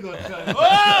 Oh, I ain't gonna tell you.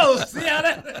 Oh, see how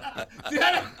that? See,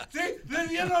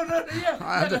 you know, yeah.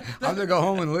 I have to go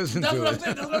home and listen That's to what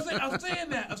it. I'm saying.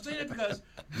 I'm saying that because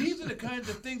these are the kinds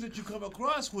of things that you come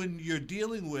across when you're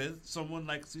dealing with someone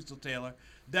like Cecil Taylor.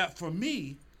 That for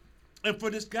me, and for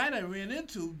this guy that I ran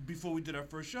into before we did our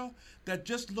first show, that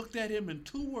just looked at him in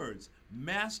 2 words: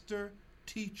 master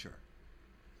teacher.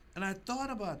 And I thought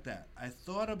about that.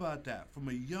 From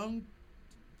a young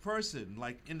person,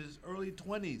 like in his early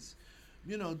 20s.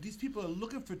 You know, these people are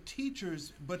looking for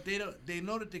teachers, but they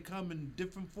know that they come in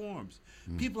different forms.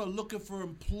 People are looking for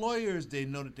employers, they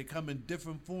know that they come in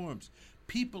different forms.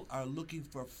 People are looking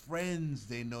for friends,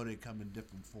 they know they come in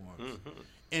different forms.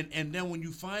 And then when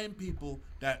you find people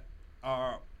that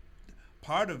are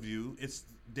part of you,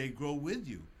 they grow with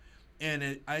you.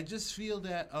 And I just feel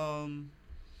that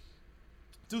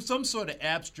through some sort of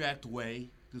abstract way,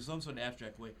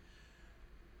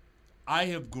 I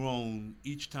have grown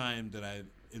each time that I've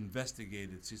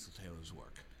investigated Cecil Taylor's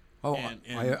work. Oh,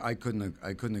 I couldn't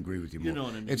agree with you more. You know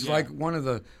what I mean? It's Yeah. like one of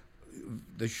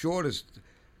the shortest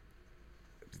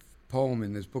poem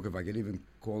in this book, if I could even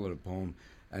call it a poem,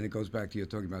 and it goes back to you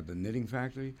talking about the knitting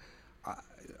factory.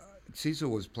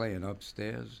 Cecil was playing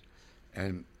upstairs,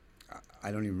 and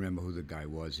I don't even remember who the guy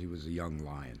was. He was a young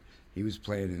lion. He was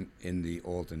playing in the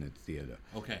alternate theater.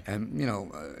 Okay. And, you know,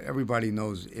 everybody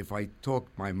knows if I talk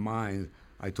my mind,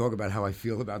 I talk about how I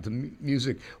feel about the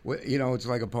music. You know, it's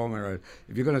like a poem I wrote.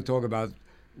 If you're going to talk about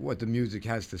what the music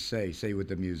has to say what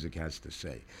the music has to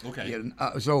say. Okay.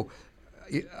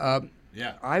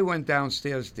 Yeah, I went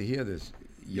downstairs to hear this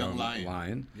young lion.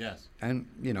 lion. Yes. And,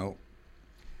 you know,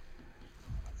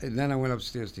 And then I went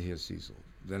upstairs to hear Cecil.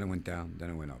 Then I went down. Then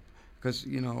I went up. Because,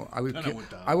 I was. Then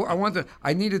I went down.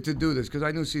 I needed to do this because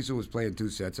I knew Cecil was playing 2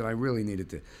 sets, and I really needed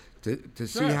to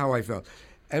see Sure. how I felt.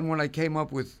 And when I came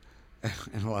up with,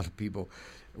 and a lot of people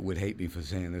would hate me for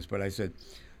saying this, but I said,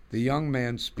 the young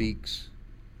man speaks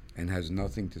and has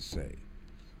nothing to say.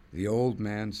 The old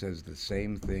man says the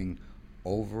same thing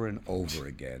over and over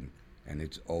again, and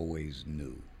it's always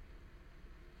new.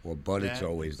 But it's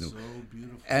always new. So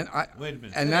beautiful. And Wait a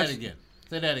minute. and Say that's that again.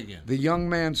 Say that again. the young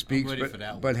man speaks, ready for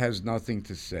that but has nothing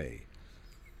to say.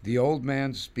 The old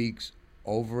man speaks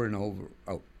over and over.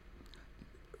 Oh,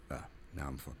 now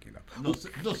I'm fucking up. No.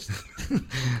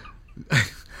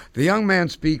 The young man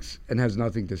speaks and has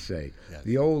nothing to say. Yes.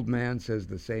 The old man says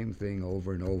the same thing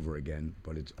over and over again,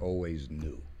 but it's always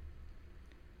new.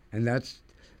 And that's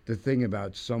the thing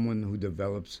about someone who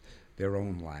develops their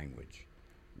own language.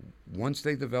 Once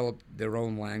they develop their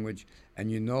own language,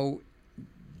 and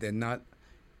they're not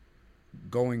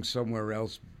going somewhere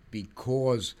else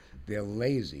because they're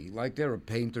lazy. Like there are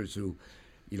painters who,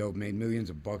 made millions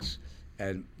of bucks,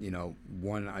 and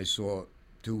one I saw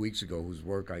 2 weeks ago whose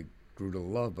work I grew to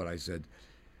love, but I said,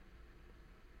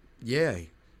 yeah,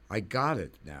 I got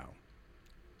it now.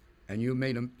 And you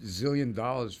made $1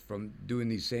 zillion from doing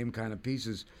these same kind of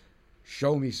pieces.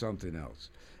 Show me something else.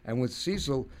 And with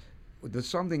Cecil, the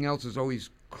something else is always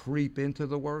creep into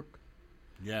the work.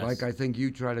 Yes. Like I think you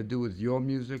try to do with your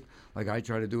music, like I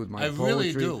try to do with my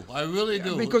poetry. I really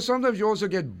do. Because sometimes you also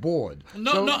get bored.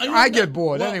 No, I get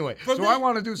bored well, anyway. for So me- I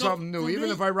want to do no, something new, for even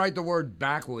me- if I write the word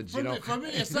backwards. For me,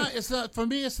 it's not. For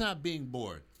me, it's not being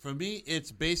bored. For me,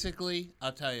 it's basically.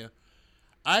 I'll tell you,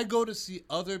 I go to see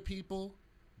other people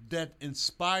that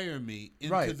inspire me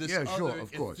into Right, this yeah, sure, other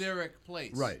of course. etheric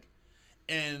place. Right.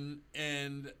 And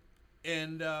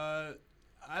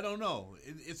I don't know.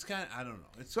 It's kind of. I don't know.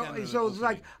 It's So, kind of so it's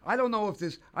like I don't know if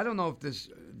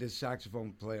this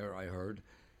saxophone player I heard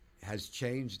has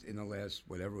changed in the last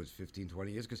whatever it was 15,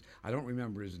 20 years because I don't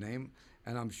remember his name,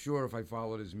 and I'm sure if I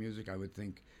followed his music I would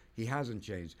think he hasn't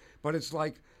changed. But it's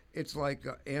like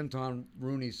Anton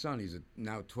Rooney's son. He's a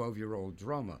now 12-year-old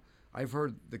drummer. I've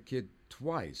heard the kid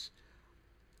twice,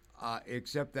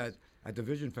 except that at the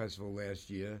Vision Festival last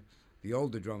year, the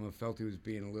older drummer felt he was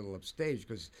being a little upstaged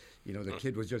because, the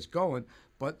kid was just going.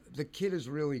 But the kid is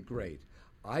really great.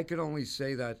 I could only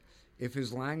say that if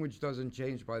his language doesn't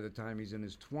change by the time he's in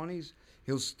his 20s,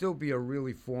 he'll still be a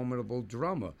really formidable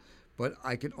drummer. But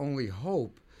I can only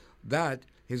hope that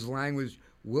his language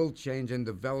will change and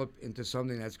develop into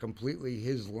something that's completely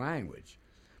his language.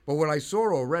 But what I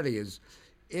saw already is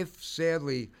if,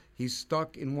 sadly, he's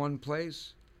stuck in one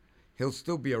place, he'll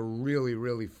still be a really,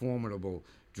 really formidable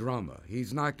drummer.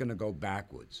 He's not going to go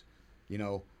backwards.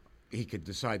 He could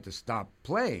decide to stop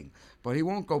playing, but he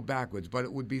won't go backwards. But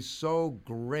it would be so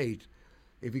great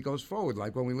if he goes forward,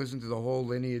 like when we listen to the whole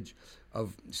lineage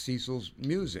of Cecil's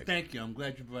music. Thank you. I'm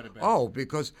glad you brought it back. Oh,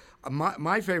 because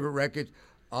my favorite record,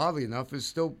 oddly enough, is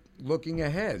still Looking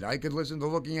Ahead. I could listen to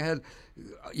Looking Ahead,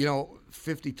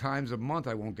 50 times a month.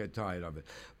 I won't get tired of it.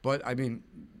 But, I mean,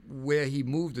 where he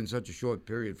moved in such a short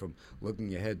period from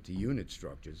looking ahead to unit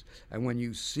structures, and when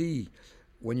you see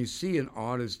an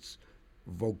artist's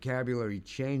vocabulary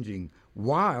changing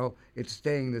while it's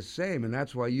staying the same, and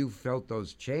that's why you felt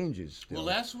those changes still. Well,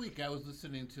 last week I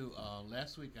listened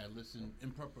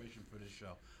in preparation for this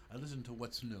show. I listened to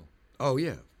What's New. Oh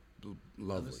yeah,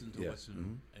 lovely. I listened to What's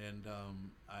New, and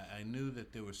I knew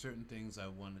that there were certain things I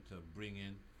wanted to bring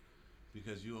in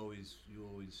because you always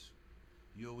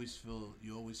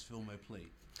fill my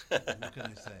plate. What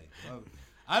can I say? Well,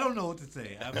 I don't know what to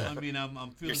say. I'm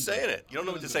feeling. You're saying it. You don't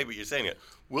know what to say, but you're saying it.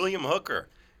 William Hooker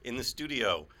in the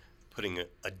studio, putting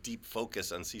a deep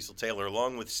focus on Cecil Taylor,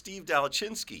 along with Steve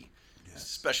Dalachinsky,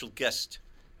 special guest.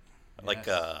 Like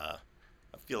I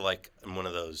feel like I'm one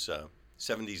of those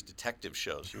 70s detective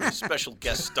shows. You're a special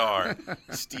guest star,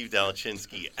 Steve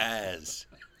Dalachinsky as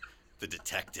the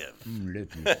detective.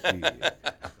 Let me see.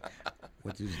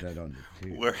 What is that on the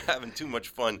table? We're having too much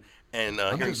fun, and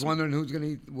I'm hearing just some- wondering who's going to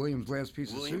eat William's last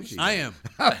piece of sushi. I am.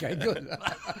 Okay, good.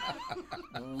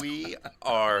 We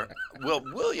are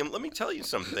William. Let me tell you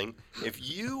something. If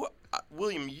you,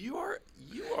 William, you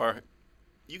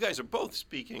guys are both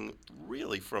speaking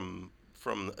really from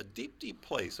a deep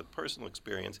place of personal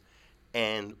experience,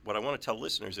 and what I want to tell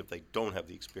listeners, if they don't have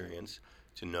the experience,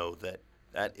 to know that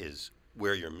is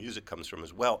where your music comes from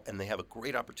as well, and they have a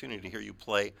great opportunity to hear you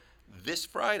play this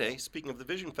Friday. Speaking of the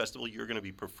Vision Festival, you're going to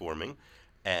be performing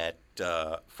at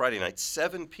Friday night,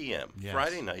 7 p.m. Yes.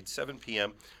 Friday night, 7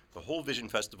 p.m. The whole Vision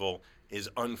Festival is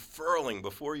unfurling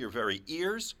before your very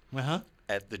ears. Uh-huh.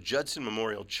 at the Judson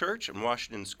Memorial Church in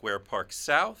Washington Square Park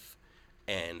South.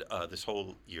 And this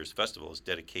whole year's festival is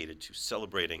dedicated to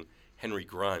celebrating Henry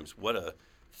Grimes. What a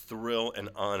thrill and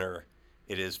honor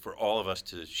it is for all of us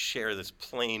to share this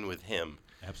plane with him.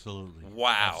 Absolutely.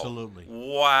 Wow. Absolutely.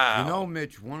 Wow. You know,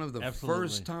 Mitch, one of the Absolutely.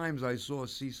 first times I saw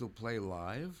Cecil play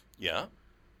live Yeah?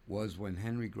 was when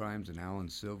Henry Grimes and Alan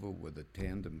Silver were the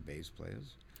tandem bass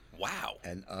players. Wow.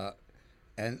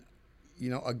 And you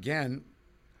know, again,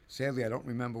 sadly, I don't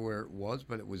remember where it was,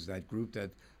 but it was that group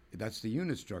that's the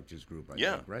Unit Structures group, I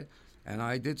think, right? And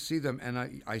I did see them,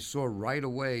 and I saw right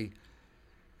away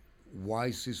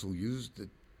why Cecil used the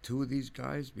two of these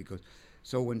guys, because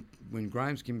so when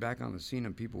Grimes came back on the scene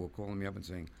and people were calling me up and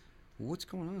saying, well, what's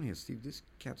going on here, Steve? This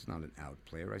cat's not an out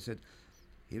player. I said,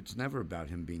 it's never about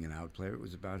him being an out player. It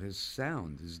was about his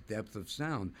sound, his depth of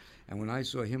sound. And when I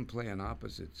saw him play on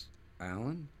opposites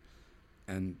Alan,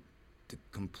 and the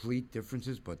complete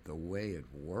differences, but the way it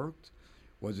worked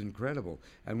was incredible.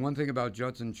 And one thing about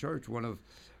Judson Church, one of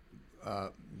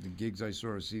the gigs I saw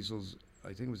of Cecil's, I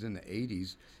think it was in the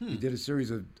 80s, he did a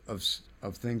series of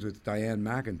things with Diane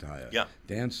McIntyre,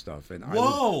 dance stuff. And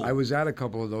I was at a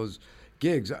couple of those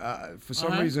gigs. For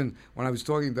some reason, when I was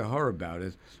talking to her about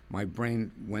it, my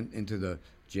brain went into the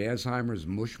Jazzheimer's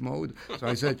mush mode. So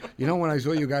I said, you know, when I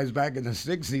saw you guys back in the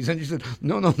 60s, and she said,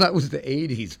 no, that was the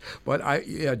 80s. But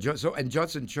and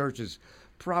Judson Church is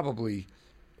probably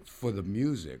for the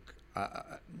music,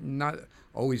 not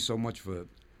always so much for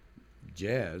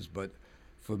jazz, but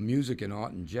for music and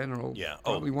art in general. Yeah.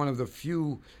 Probably one of the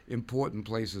few important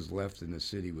places left in the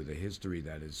city with a history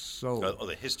that is so.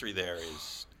 The history there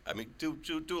is. I mean, do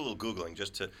a little Googling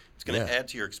just to. It's going to add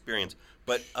to your experience.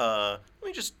 But let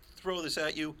me just throw this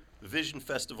at you. Vision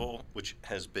Festival, which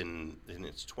has been in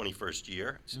its 21st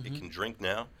year, it can drink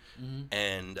now,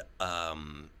 and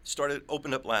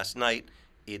opened up last night.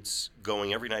 It's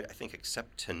going every night, I think,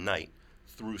 except tonight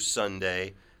through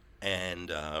Sunday, and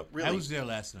really. I was there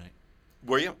last night.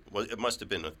 Were you? Well, it must have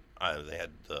been. They had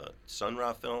the Sun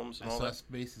Ra films and all that. I saw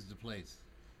Space is the Place.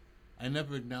 I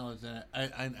never acknowledged that.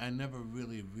 I never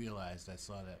really realized I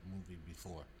saw that movie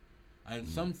before.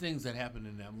 Some things that happened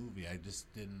in that movie, I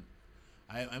just didn't.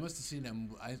 I must have seen that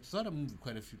movie. I saw that movie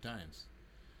quite a few times.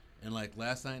 And like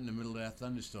last night in the middle of that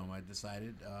thunderstorm, I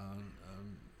decided,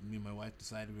 me and my wife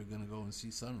decided we were going to go and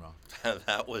see Sun Ra.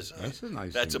 That's a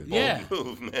nice That's a thing bold to do.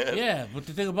 move, man. Yeah, but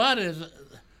the thing about it is,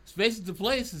 Space is the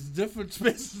Place is different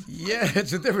spaces. Yeah,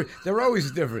 it's a different. They're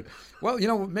always different. Well, you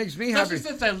know what makes me happy.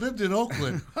 Especially since I lived in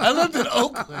Oakland.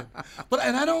 But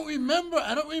I don't remember.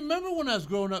 I don't remember when I was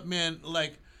growing up, man.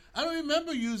 Like I don't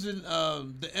remember using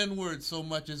the N word so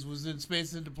much as was in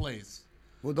Space into Place.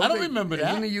 Well, I don't remember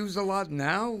that. Isn't it used a lot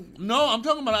now? No, I'm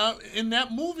talking about in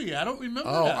that movie. I don't remember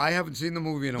that. Oh, I haven't seen the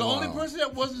movie in a while. The only person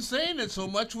that wasn't saying it so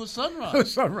much was Sun Ra.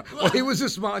 Well, he was a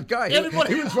smart guy. He was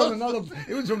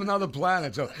from another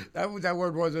planet, so that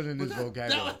word wasn't in his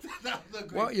vocabulary.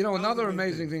 Well, you know, another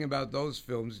amazing thing about those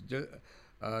films,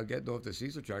 getting off the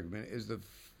Cecil track a minute, is the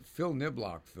Phil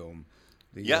Niblock film,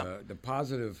 the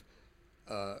positive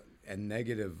and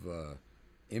negative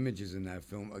images in that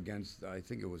film against, I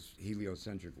think it was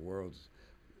Heliocentric Worlds,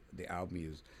 the album he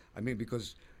used. I mean,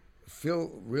 because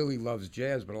Phil really loves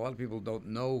jazz, but a lot of people don't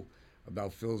know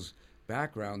about Phil's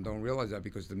background, don't realize that,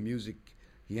 because the music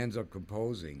he ends up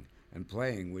composing and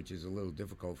playing, which is a little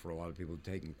difficult for a lot of people to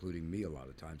take, including me a lot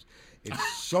of times. It's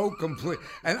so complete.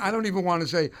 And I don't even want to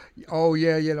say, oh,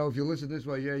 yeah, you know, if you listen this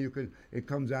way, yeah, you could. It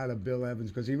comes out of Bill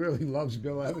Evans, because he really loves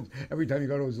Bill Evans. Every time you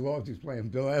go to his loft, he's playing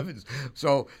Bill Evans.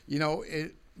 So,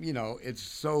 it's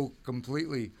so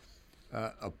completely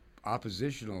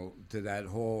oppositional to that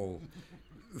whole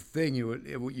thing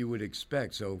you would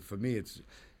expect. So for me,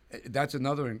 that's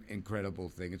another incredible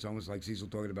thing. It's almost like Cecil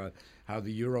talking about how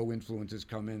the Euro influences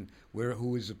come in,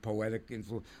 who is a poetic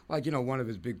influence. Like, you know, one of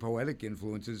his big poetic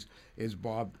influences is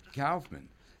Bob Kaufman.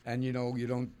 And, you know, you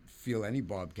don't feel any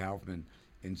Bob Kaufman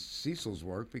in Cecil's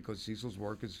work, because Cecil's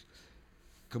work is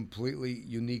completely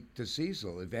unique to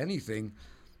Cecil. If anything,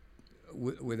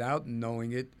 without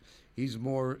knowing it, he's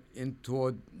more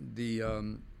toward the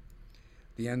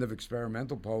end of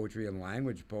experimental poetry and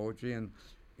language poetry, and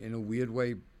in a weird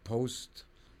way,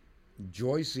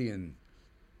 post-Joycean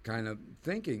kind of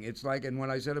thinking. It's like, and when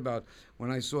I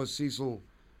saw Cecil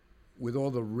with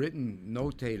all the written,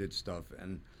 notated stuff,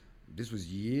 and this was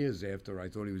years after I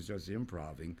thought he was just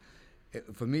improvising,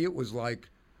 for me it was like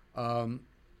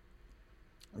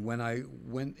when I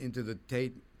went into the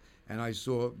Tate and I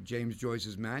saw James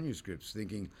Joyce's manuscripts,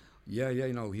 thinking,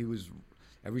 you know,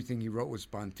 everything he wrote was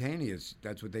spontaneous.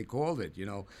 That's what they called it, you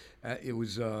know. It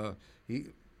was he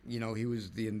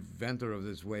was the inventor of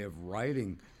this way of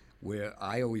writing, where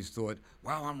I always thought,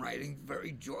 wow, I'm writing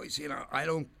very Joyce, I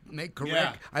don't make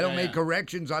Yeah, make yeah.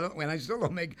 corrections. And I still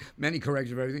don't make many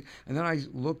corrections of everything. And then I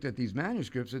looked at these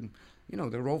manuscripts, and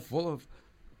they're all full of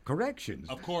corrections.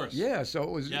 Of course. Yeah. So it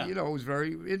was, Yeah. it was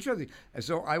very interesting. And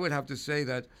so I would have to say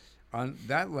that on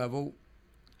that level,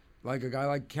 like a guy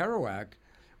like Kerouac,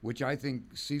 which I think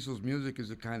Cecil's music is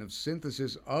a kind of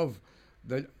synthesis of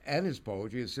and his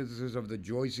poetry, a synthesis of the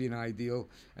Joycean ideal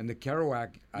and the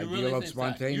Kerouac You ideal really of think that?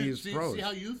 spontaneous prose. See how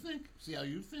you think? See how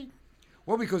you think?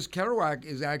 Well, because Kerouac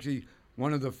is actually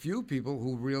one of the few people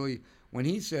who really, when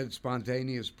he said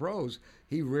spontaneous prose,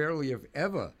 he rarely, if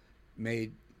ever,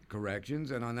 made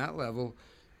corrections. And on that level,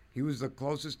 he was the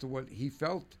closest to what he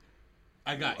felt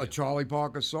I got you. a Charlie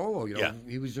Parker solo. Yeah.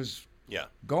 He was just Yeah.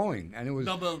 going, and it was.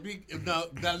 No, but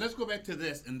now let's go back to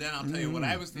this, and then I'll tell you what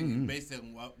I was thinking based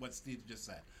on what Steve just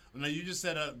said. Now you just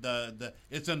said the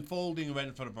it's unfolding right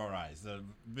in front of our eyes, the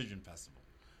Vision Festival.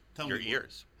 Tell Your me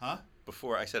ears. huh?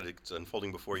 Before I said it's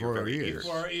unfolding before Before your our very ears.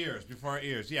 ears. Before our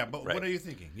ears. Yeah, but Right. what are you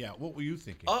thinking? Yeah, what were you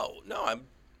thinking? Oh no,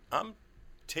 I'm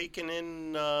taking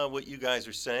in what you guys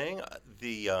are saying.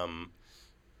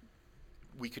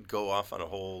 We could go off on a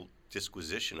whole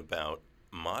disquisition about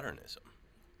modernism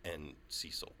and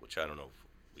Cecil, which I don't know if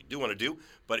we do want to do,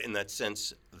 but in that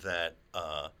sense that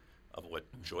of what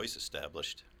Joyce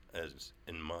established as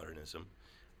in modernism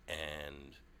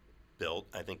and built,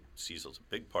 I think Cecil's a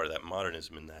big part of that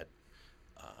modernism in that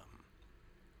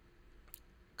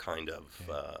kind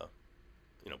of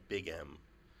big M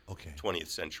Okay. 20th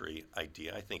century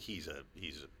idea. I think he's a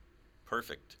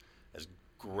perfect, as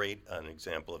great an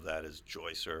example of that as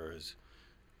Joyce or as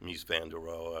Mies van der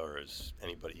Rohe or as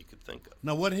anybody you could think of.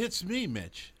 Now, what hits me,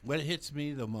 Mitch, what hits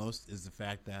me the most is the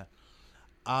fact that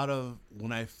out of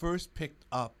when I first picked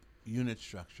up unit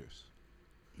structures,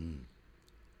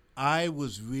 I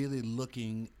was really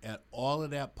looking at all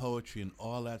of that poetry and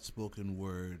all that spoken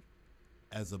word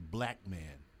as a black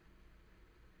man.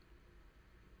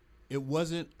 It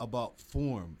wasn't about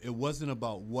form. It wasn't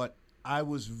about what I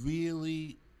was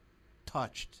really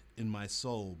touched in my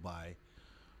soul by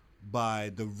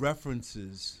the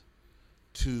references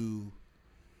to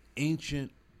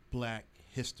ancient black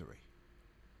history.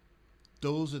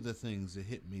 Those are the things that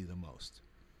hit me the most.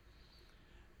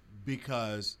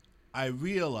 Because I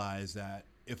realized that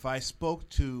if I spoke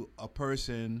to a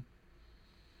person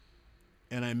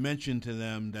and I mentioned to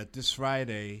them that this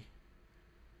Friday,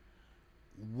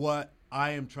 what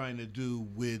I am trying to do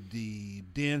with the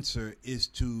dancer is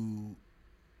to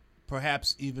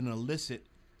perhaps even elicit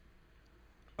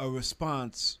a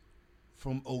response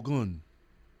from Ogun.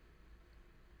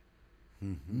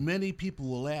 Many people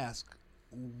will ask,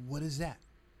 what is that?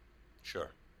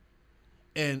 Sure.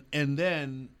 And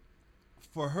then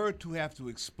for her to have to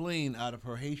explain out of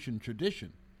her Haitian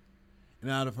tradition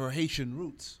and out of her Haitian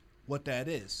roots what that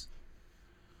is,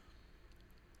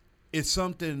 it's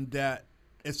something that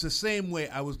it's the same way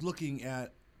I was looking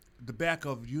at the back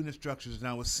of unit structures and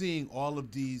I was seeing all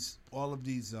of these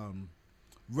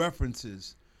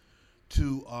references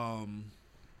to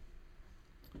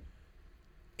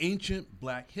ancient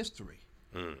black history,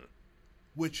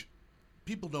 which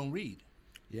people don't read.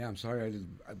 Yeah, I'm sorry.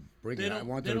 I They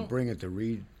wanted don't- to bring it to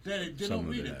read. They some don't of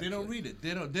read it, it. They don't actually. read it.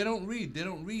 They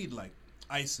don't read like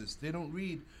ISIS. They don't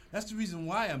read. That's the reason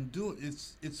why I'm doing.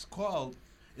 It's called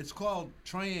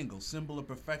triangle, symbol of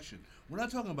perfection. We're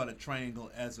not talking about a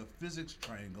triangle as a physics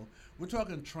triangle. We're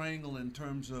talking triangle in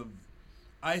terms of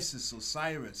Isis,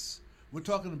 Osiris. We're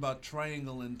talking about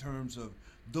triangle in terms of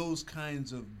those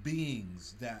kinds of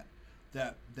beings that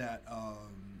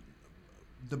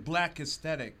the black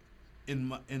aesthetic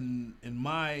in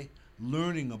my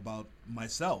learning about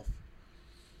myself,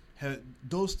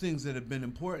 those things that have been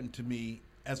important to me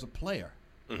as a player.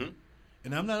 Mm-hmm.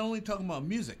 And I'm not only talking about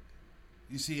music.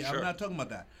 You see, Sure. I'm not talking about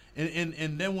that.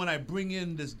 And then when I bring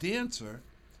in this dancer,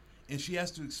 and she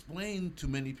has to explain to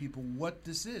many people what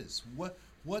this is, what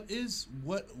is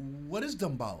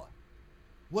Damballa?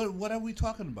 What are we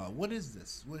talking about? What is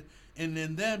this? And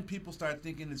then people start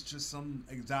thinking it's just some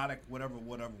exotic whatever.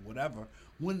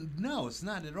 When no, it's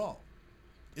not at all.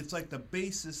 It's like the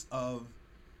basis of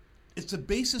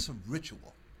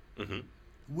ritual,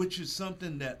 which is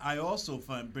something that I also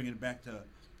find, bringing it back to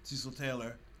Cecil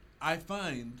Taylor, I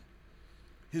find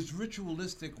his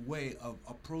ritualistic way of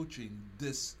approaching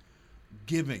this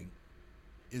giving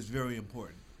is very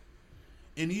important.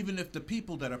 And even if the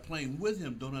people that are playing with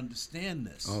him don't understand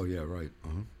this, Oh yeah, right.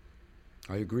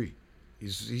 I agree.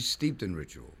 He's steeped in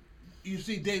ritual. you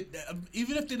see, they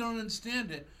even if they don't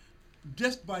understand it,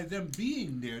 just by them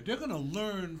being there, they're gonna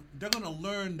learn. They're gonna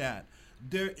learn that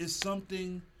there is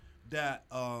something that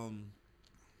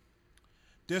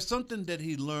There's something that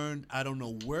he learned. I don't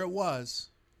know where it was,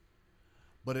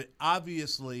 but it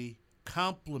obviously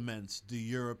complements the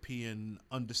European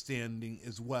understanding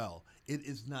as well. It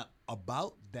is not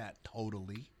about that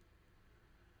totally.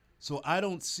 So I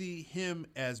don't see him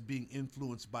as being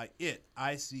influenced by it.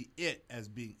 I see it as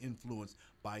being influenced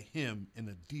by him in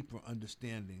a deeper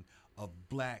understanding of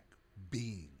black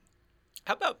being.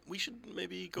 How about we should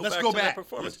maybe go Let's back go to back. that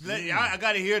performance? I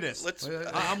got to hear this. Let's.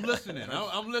 I'm listening.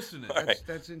 I'm listening.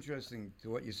 That's interesting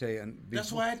to what you say, and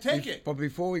That's why I take it. But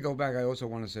before we go back, I also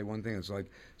want to say one thing. It's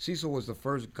like Cecil was the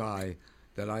first guy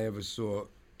that I ever saw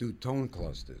do tone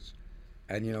clusters,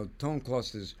 and tone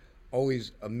clusters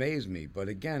always amazed me. But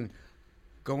again,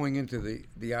 going into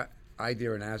the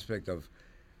idea and aspect of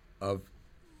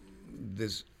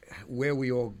this, where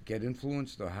we all get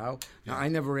influenced or how. Now, I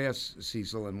never asked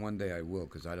Cecil, and one day I will,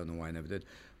 because I don't know why I never did.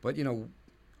 But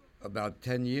about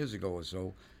 10 years ago or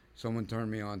so, someone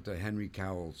turned me on to Henry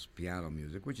Cowell's piano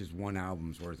music, which is one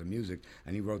album's worth of music,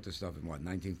 and he wrote this stuff in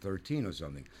 1913 or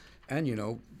something. And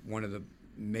one of the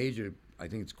major, I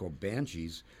think it's called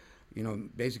Banshees.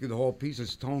 Basically the whole piece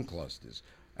is tone clusters,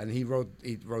 and he wrote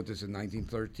this in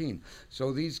 1913.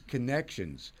 So these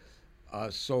connections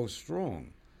are so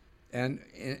strong. And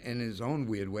in his own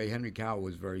weird way, Henry Cowell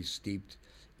was very steeped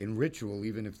in ritual,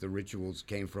 even if the rituals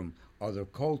came from other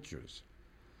cultures.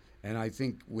 And I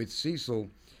think with Cecil,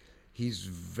 he's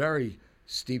very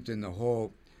steeped in the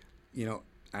whole,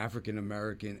 African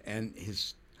American and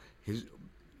his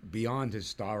beyond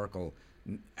historical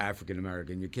African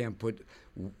American. You can't put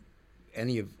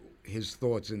any of his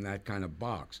thoughts in that kind of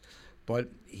box. But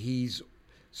he's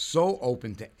so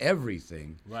open to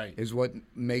everything, Right. is what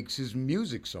makes his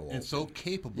music so open. And so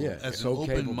capable, Yeah, as so an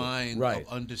open capable. mind Right.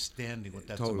 of understanding what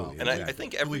that's Totally. about. And I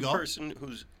think every we go? person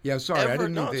who's Yeah, sorry, I ever,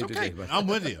 didn't know no, they it's did okay. it, but I'm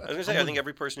with you. I was going to say, I think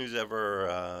every person who's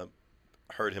ever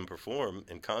heard him perform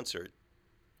in concert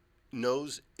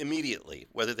knows immediately,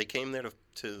 whether they came there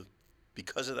to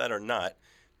because of that or not,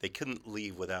 they couldn't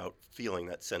leave without feeling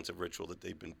that sense of ritual, that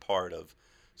they've been part of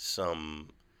some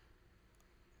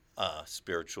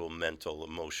spiritual, mental,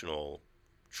 emotional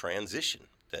transition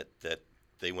that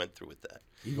they went through with that.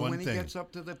 even One when he thing. gets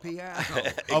up to the piano.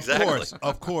 Exactly.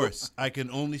 Of course, I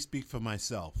can only speak for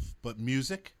myself. But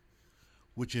music,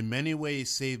 which in many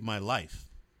ways saved my life,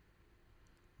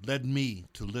 led me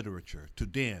to literature, to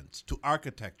dance, to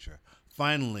architecture,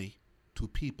 finally to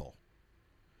people.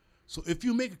 So if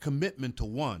you make a commitment to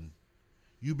one,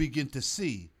 you begin to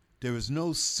see there is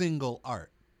no single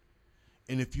art.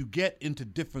 And if you get into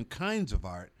different kinds of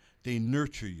art, they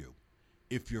nurture you.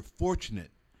 If you're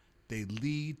fortunate, they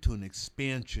lead to an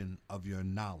expansion of your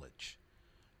knowledge.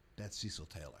 That's Cecil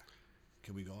Taylor.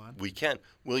 Can we go on? We can.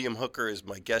 William Hooker is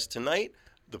my guest tonight.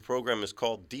 The program is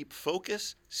called Deep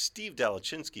Focus. Steve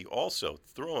Dalachinsky also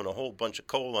throwing a whole bunch of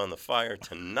coal on the fire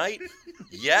tonight.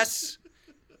 Yes.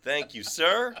 Thank you,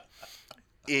 sir.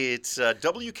 It's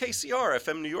WKCR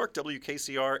FM New York,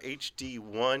 WKCR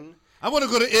HD1. I want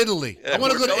to go to Italy. I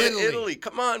want to We're go to going Italy.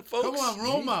 Come on, folks. Come on,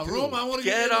 Roma. Roma. I want to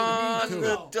Get Italy. on too.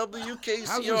 the How's the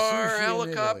sushi WKCR in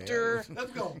helicopter. Italy?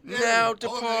 Let's go. Now Italy.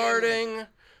 departing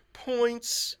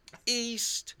points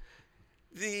east.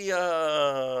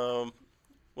 The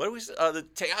what do we say? The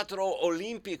Teatro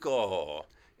Olimpico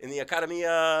in the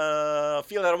Accademia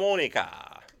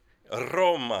Filarmonica,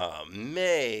 Roma,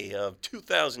 May of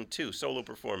 2002. Solo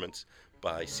performance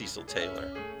by Cecil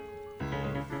Taylor.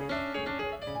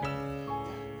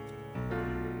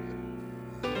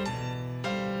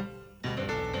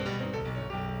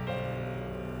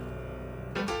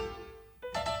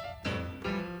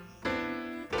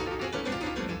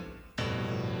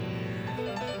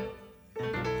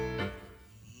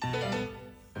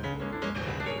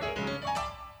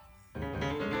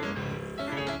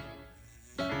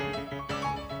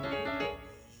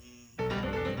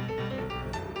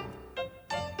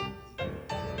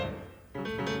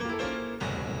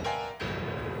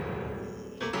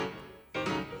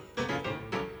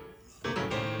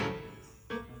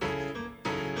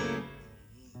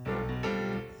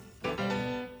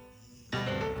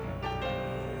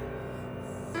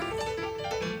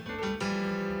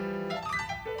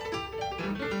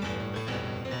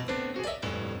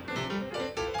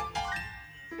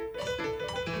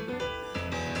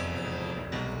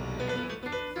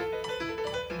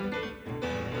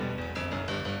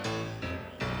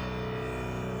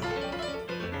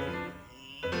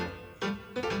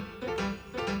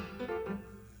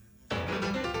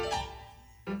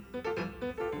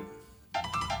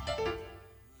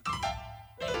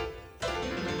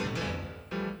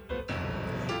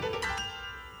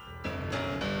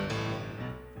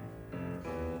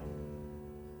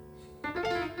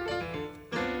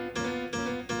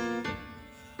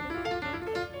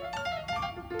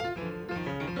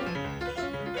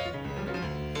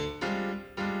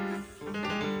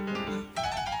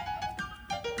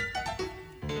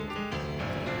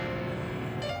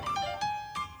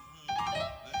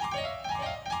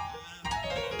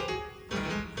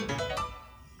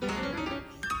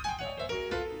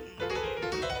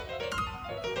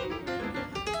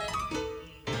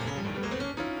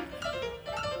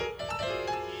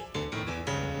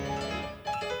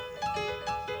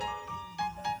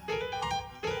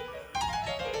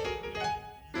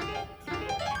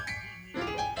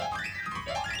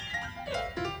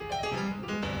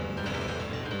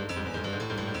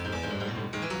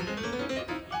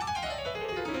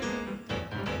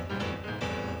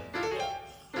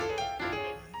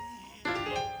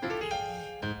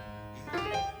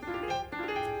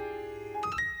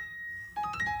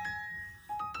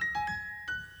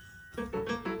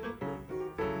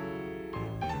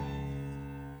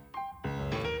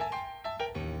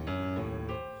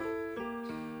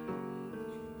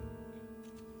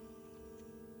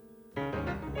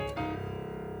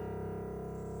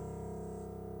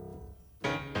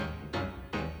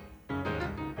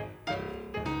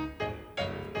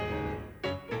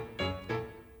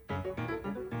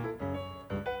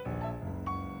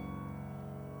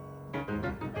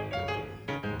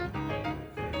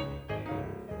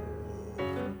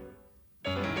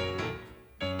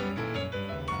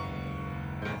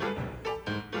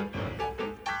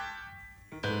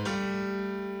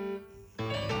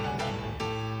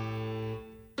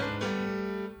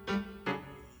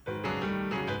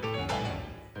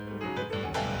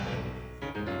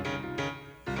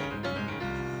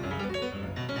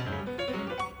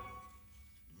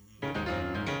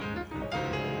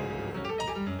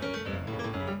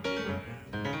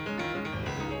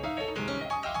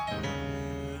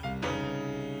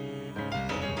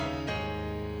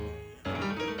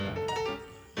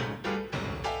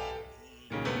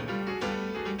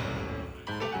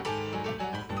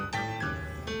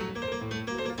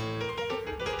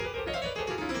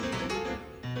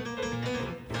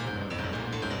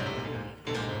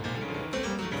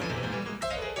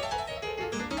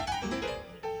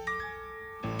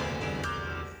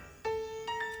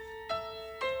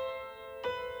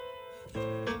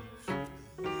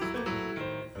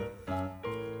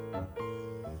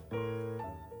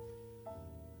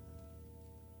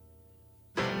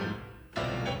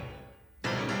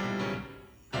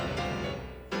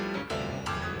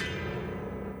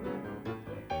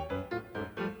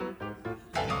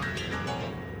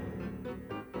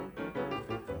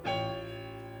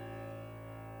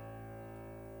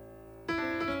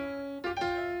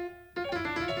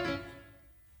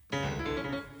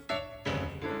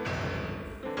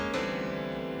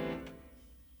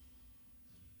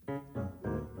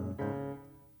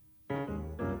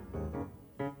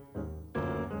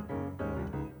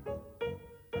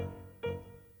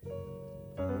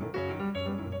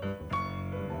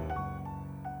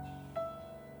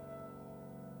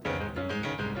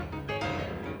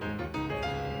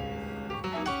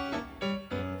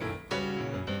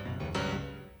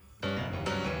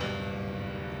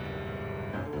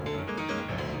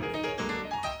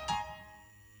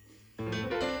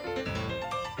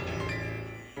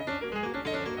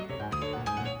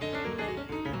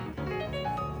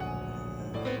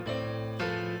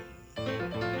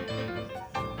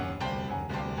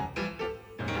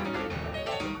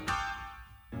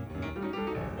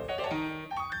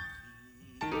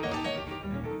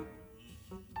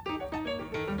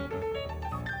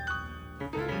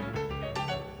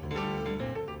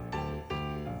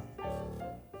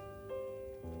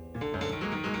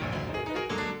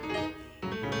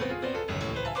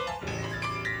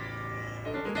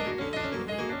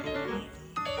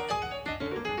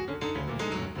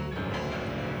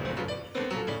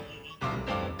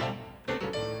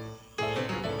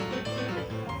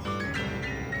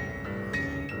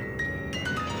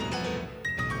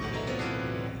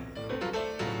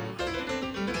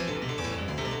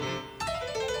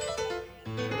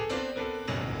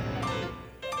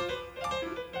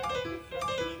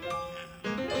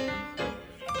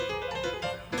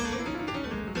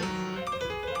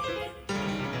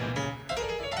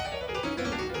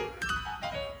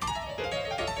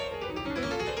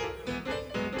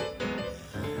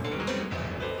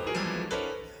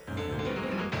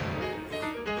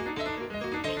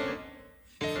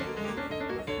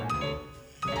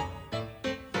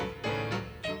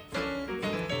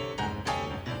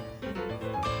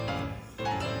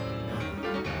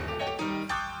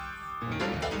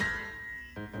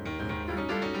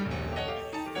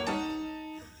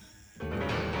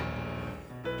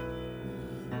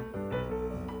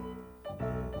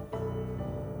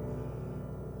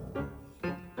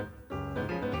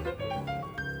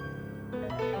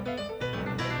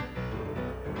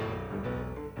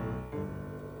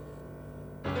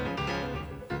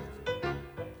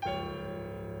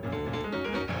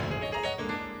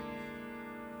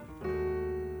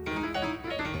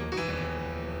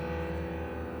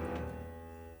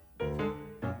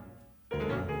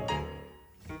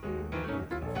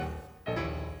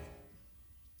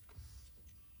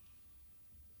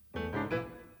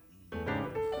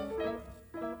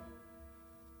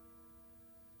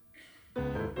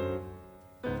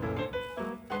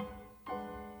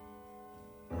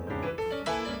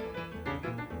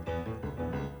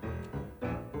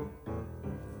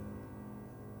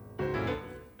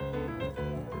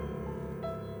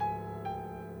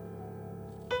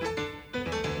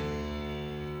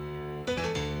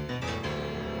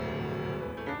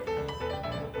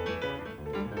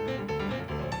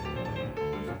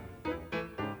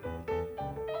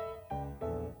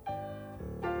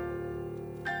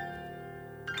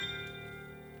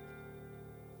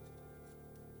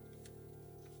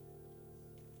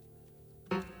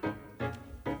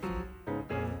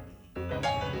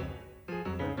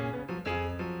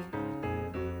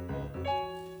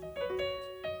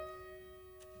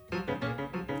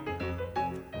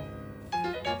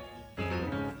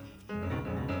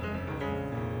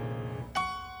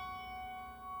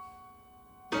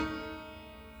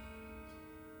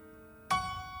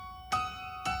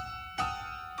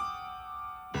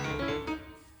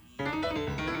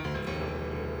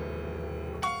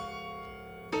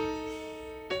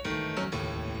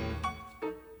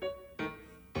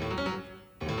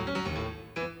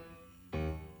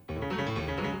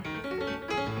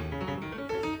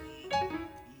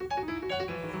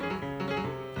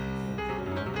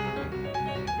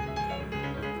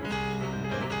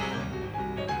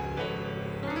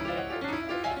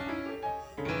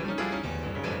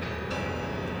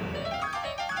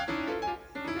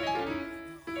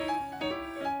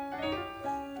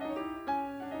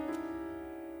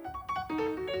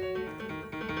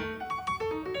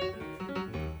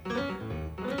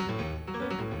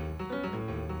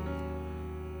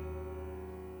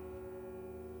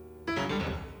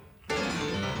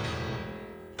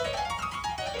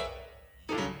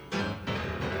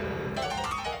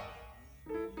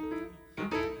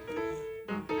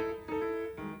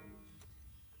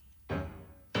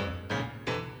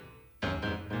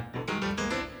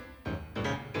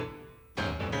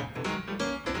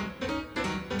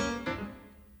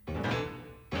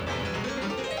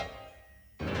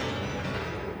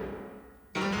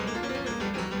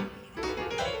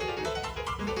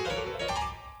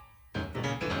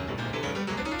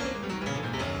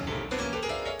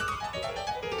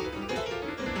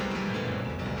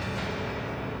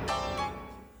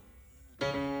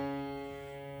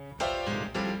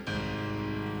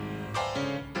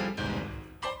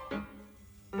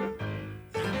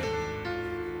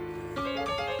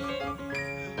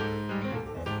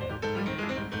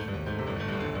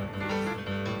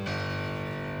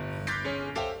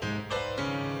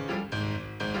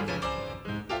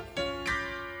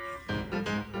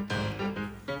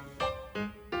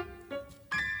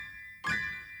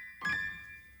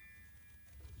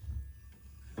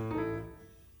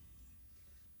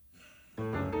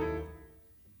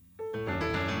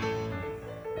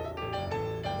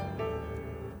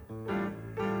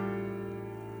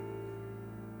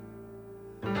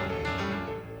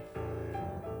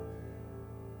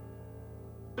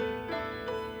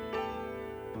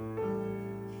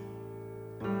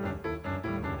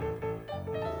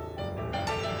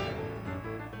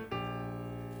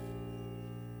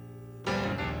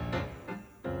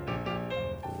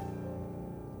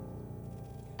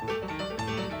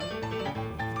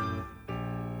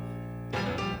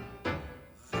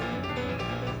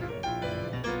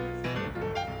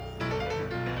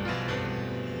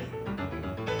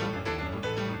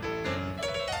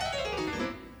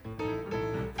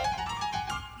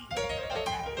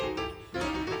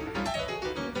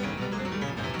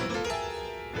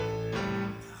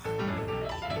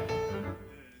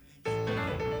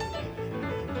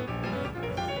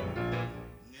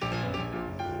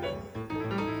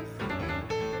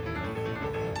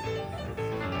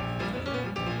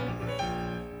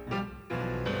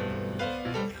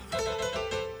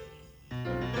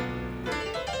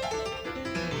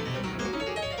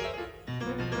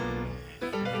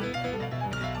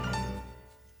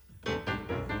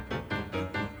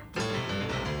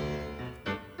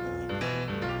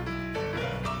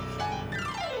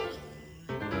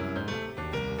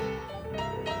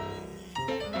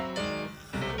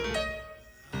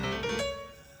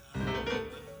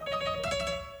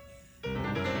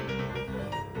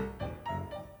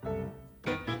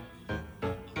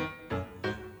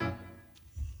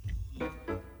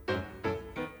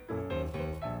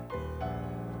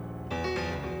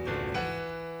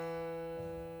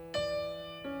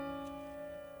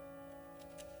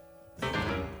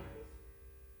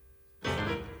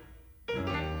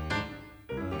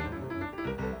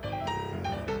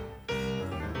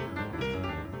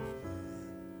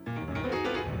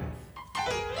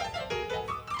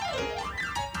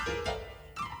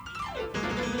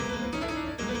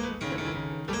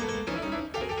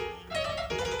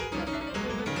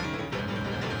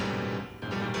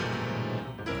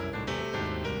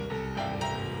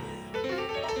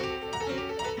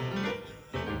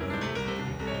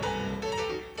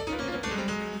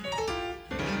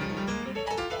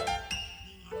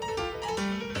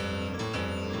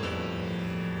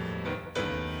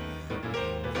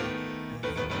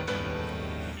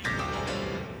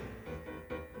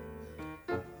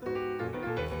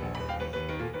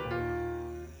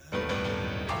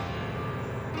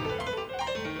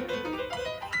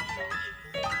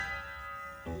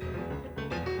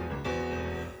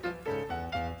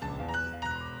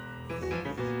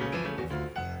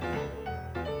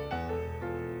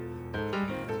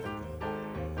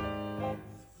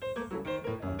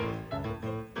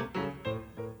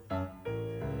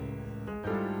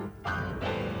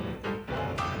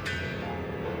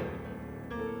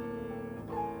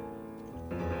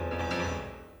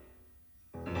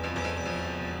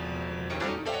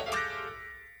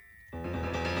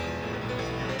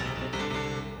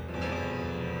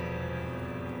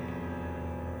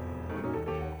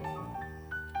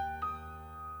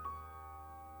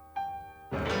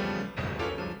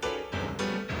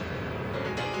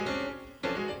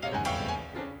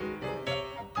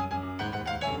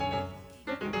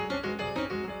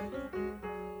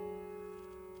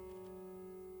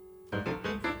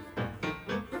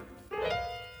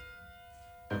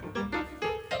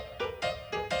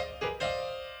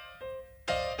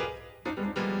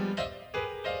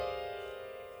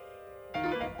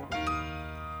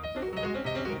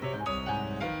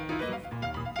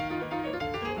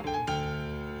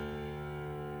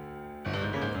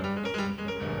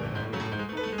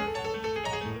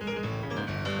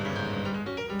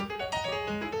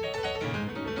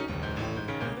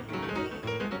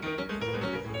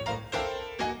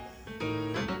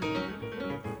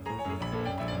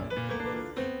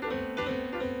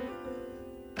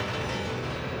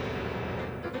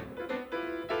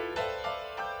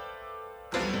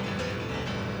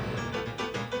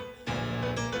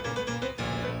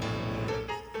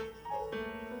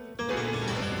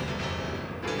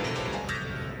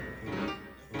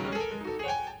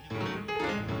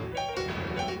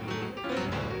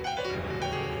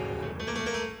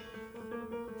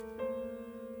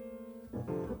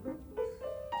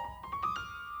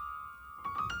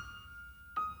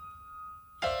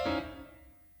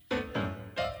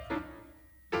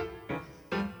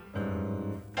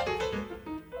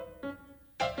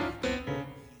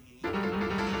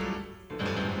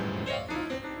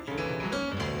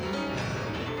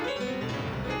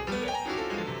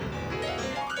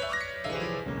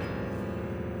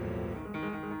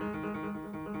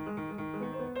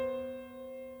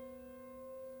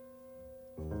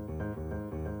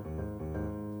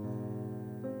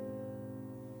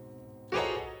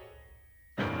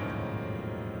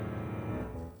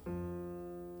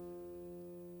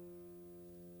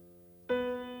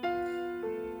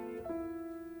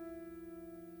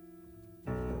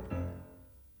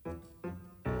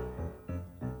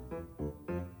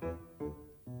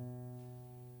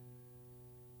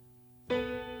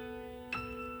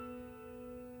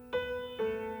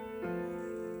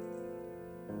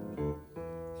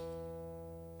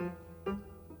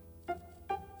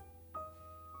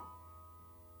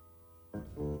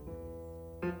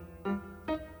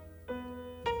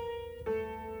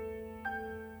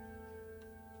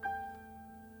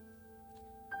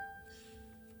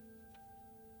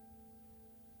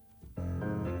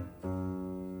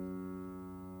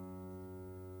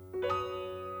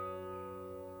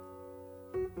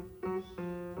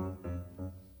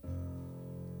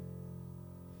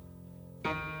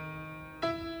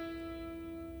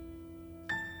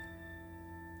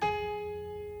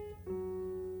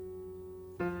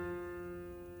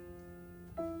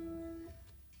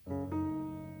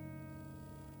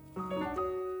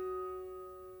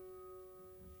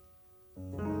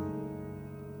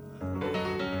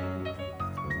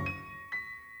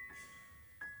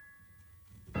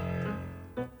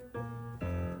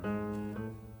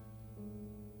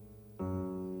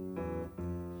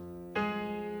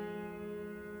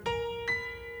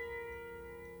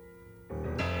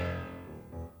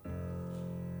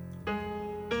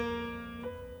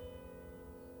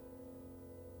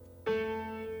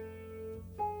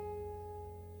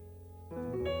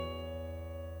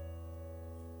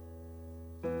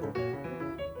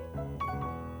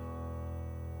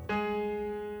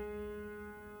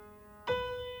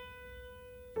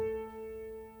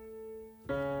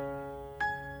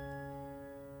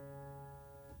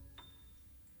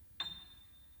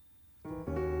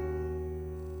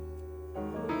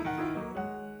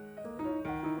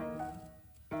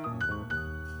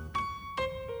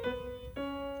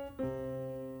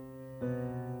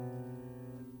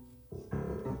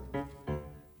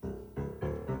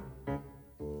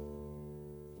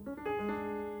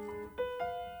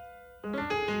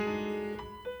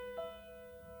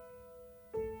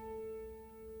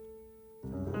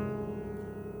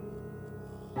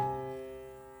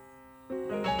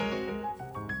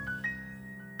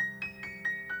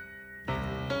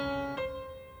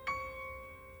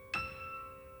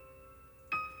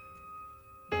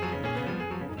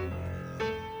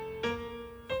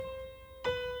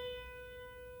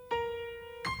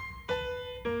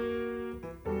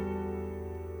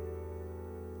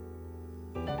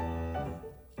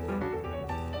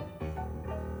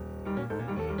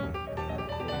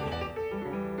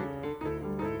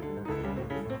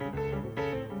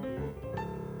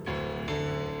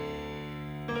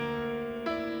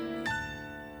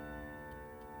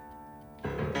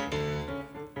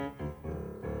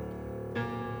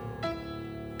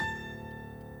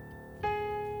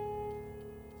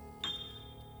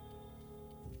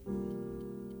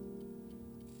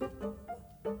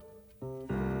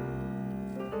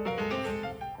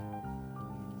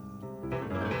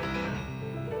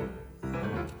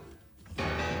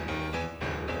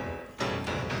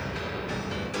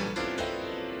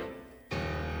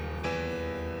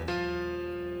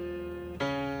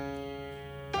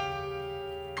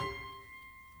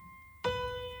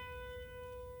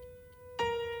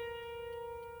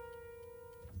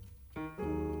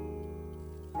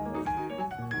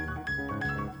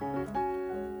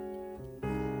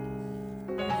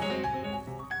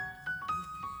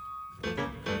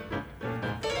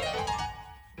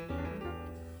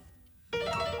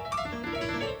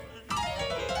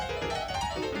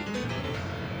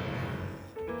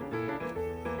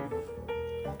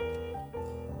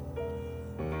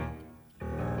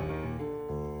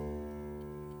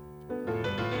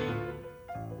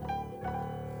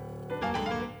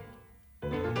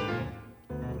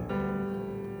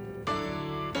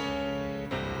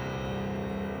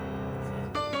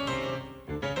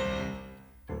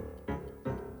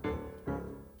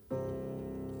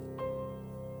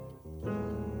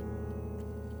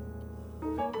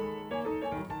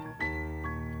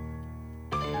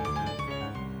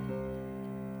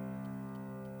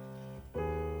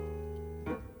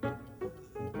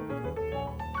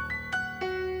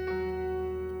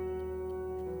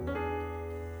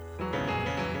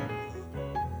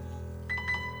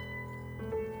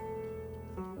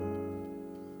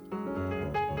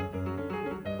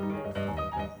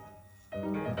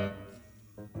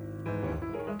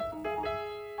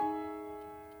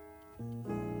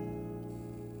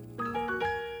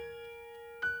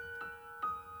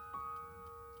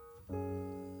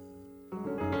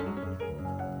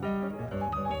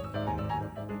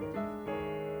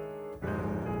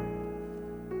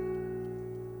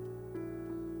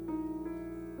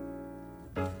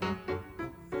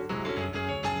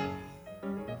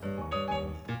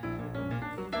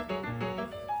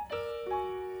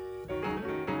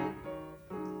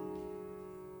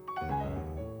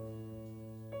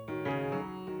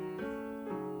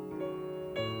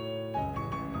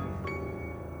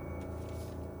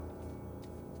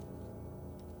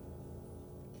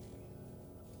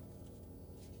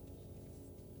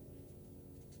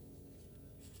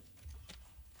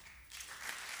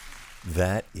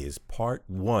 That is part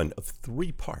one of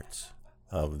 3 parts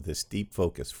of this Deep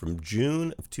Focus from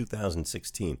June of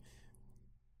 2016.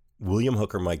 William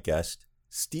Hooker, my guest,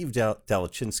 Steve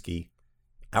Dalachinsky,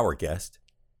 our guest,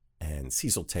 and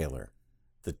Cecil Taylor,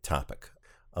 the topic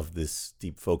of this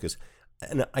Deep Focus.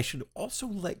 And I should also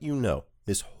let you know,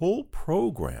 this whole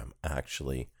program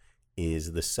actually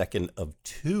is the second of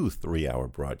 2 3-hour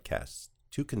broadcasts,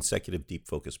 2 consecutive Deep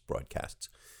Focus broadcasts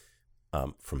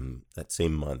from that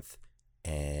same month.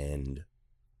 And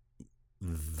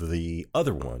the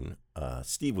other one,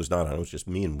 Steve was not on. It was just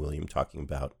me and William talking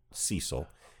about Cecil,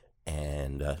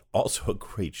 and also a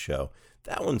great show.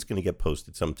 That one's going to get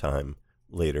posted sometime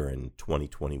later in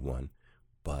 2021.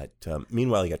 But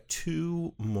meanwhile, you got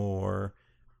 2 more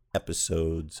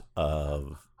episodes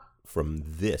from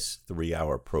this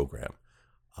 3-hour program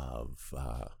of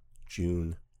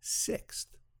June 6th,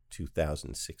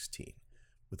 2016,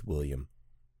 with William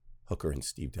Hooker and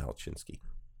Steve Dalachinsky.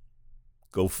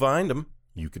 Go find them.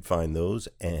 You could find those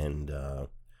and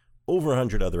over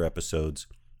 100 other episodes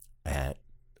at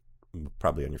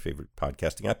probably on your favorite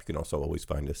podcasting app. You can also always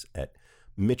find us at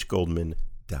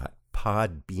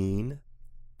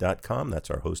mitchgoldman.podbean.com.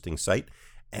 That's our hosting site.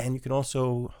 And you can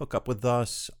also hook up with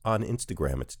us on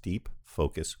Instagram. It's Deep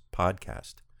Focus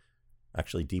Podcast.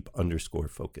 Actually,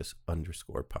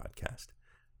 Deep_Focus_podcast.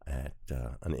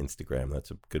 On Instagram.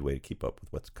 That's a good way to keep up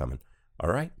with what's coming. All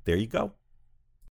right, there you go.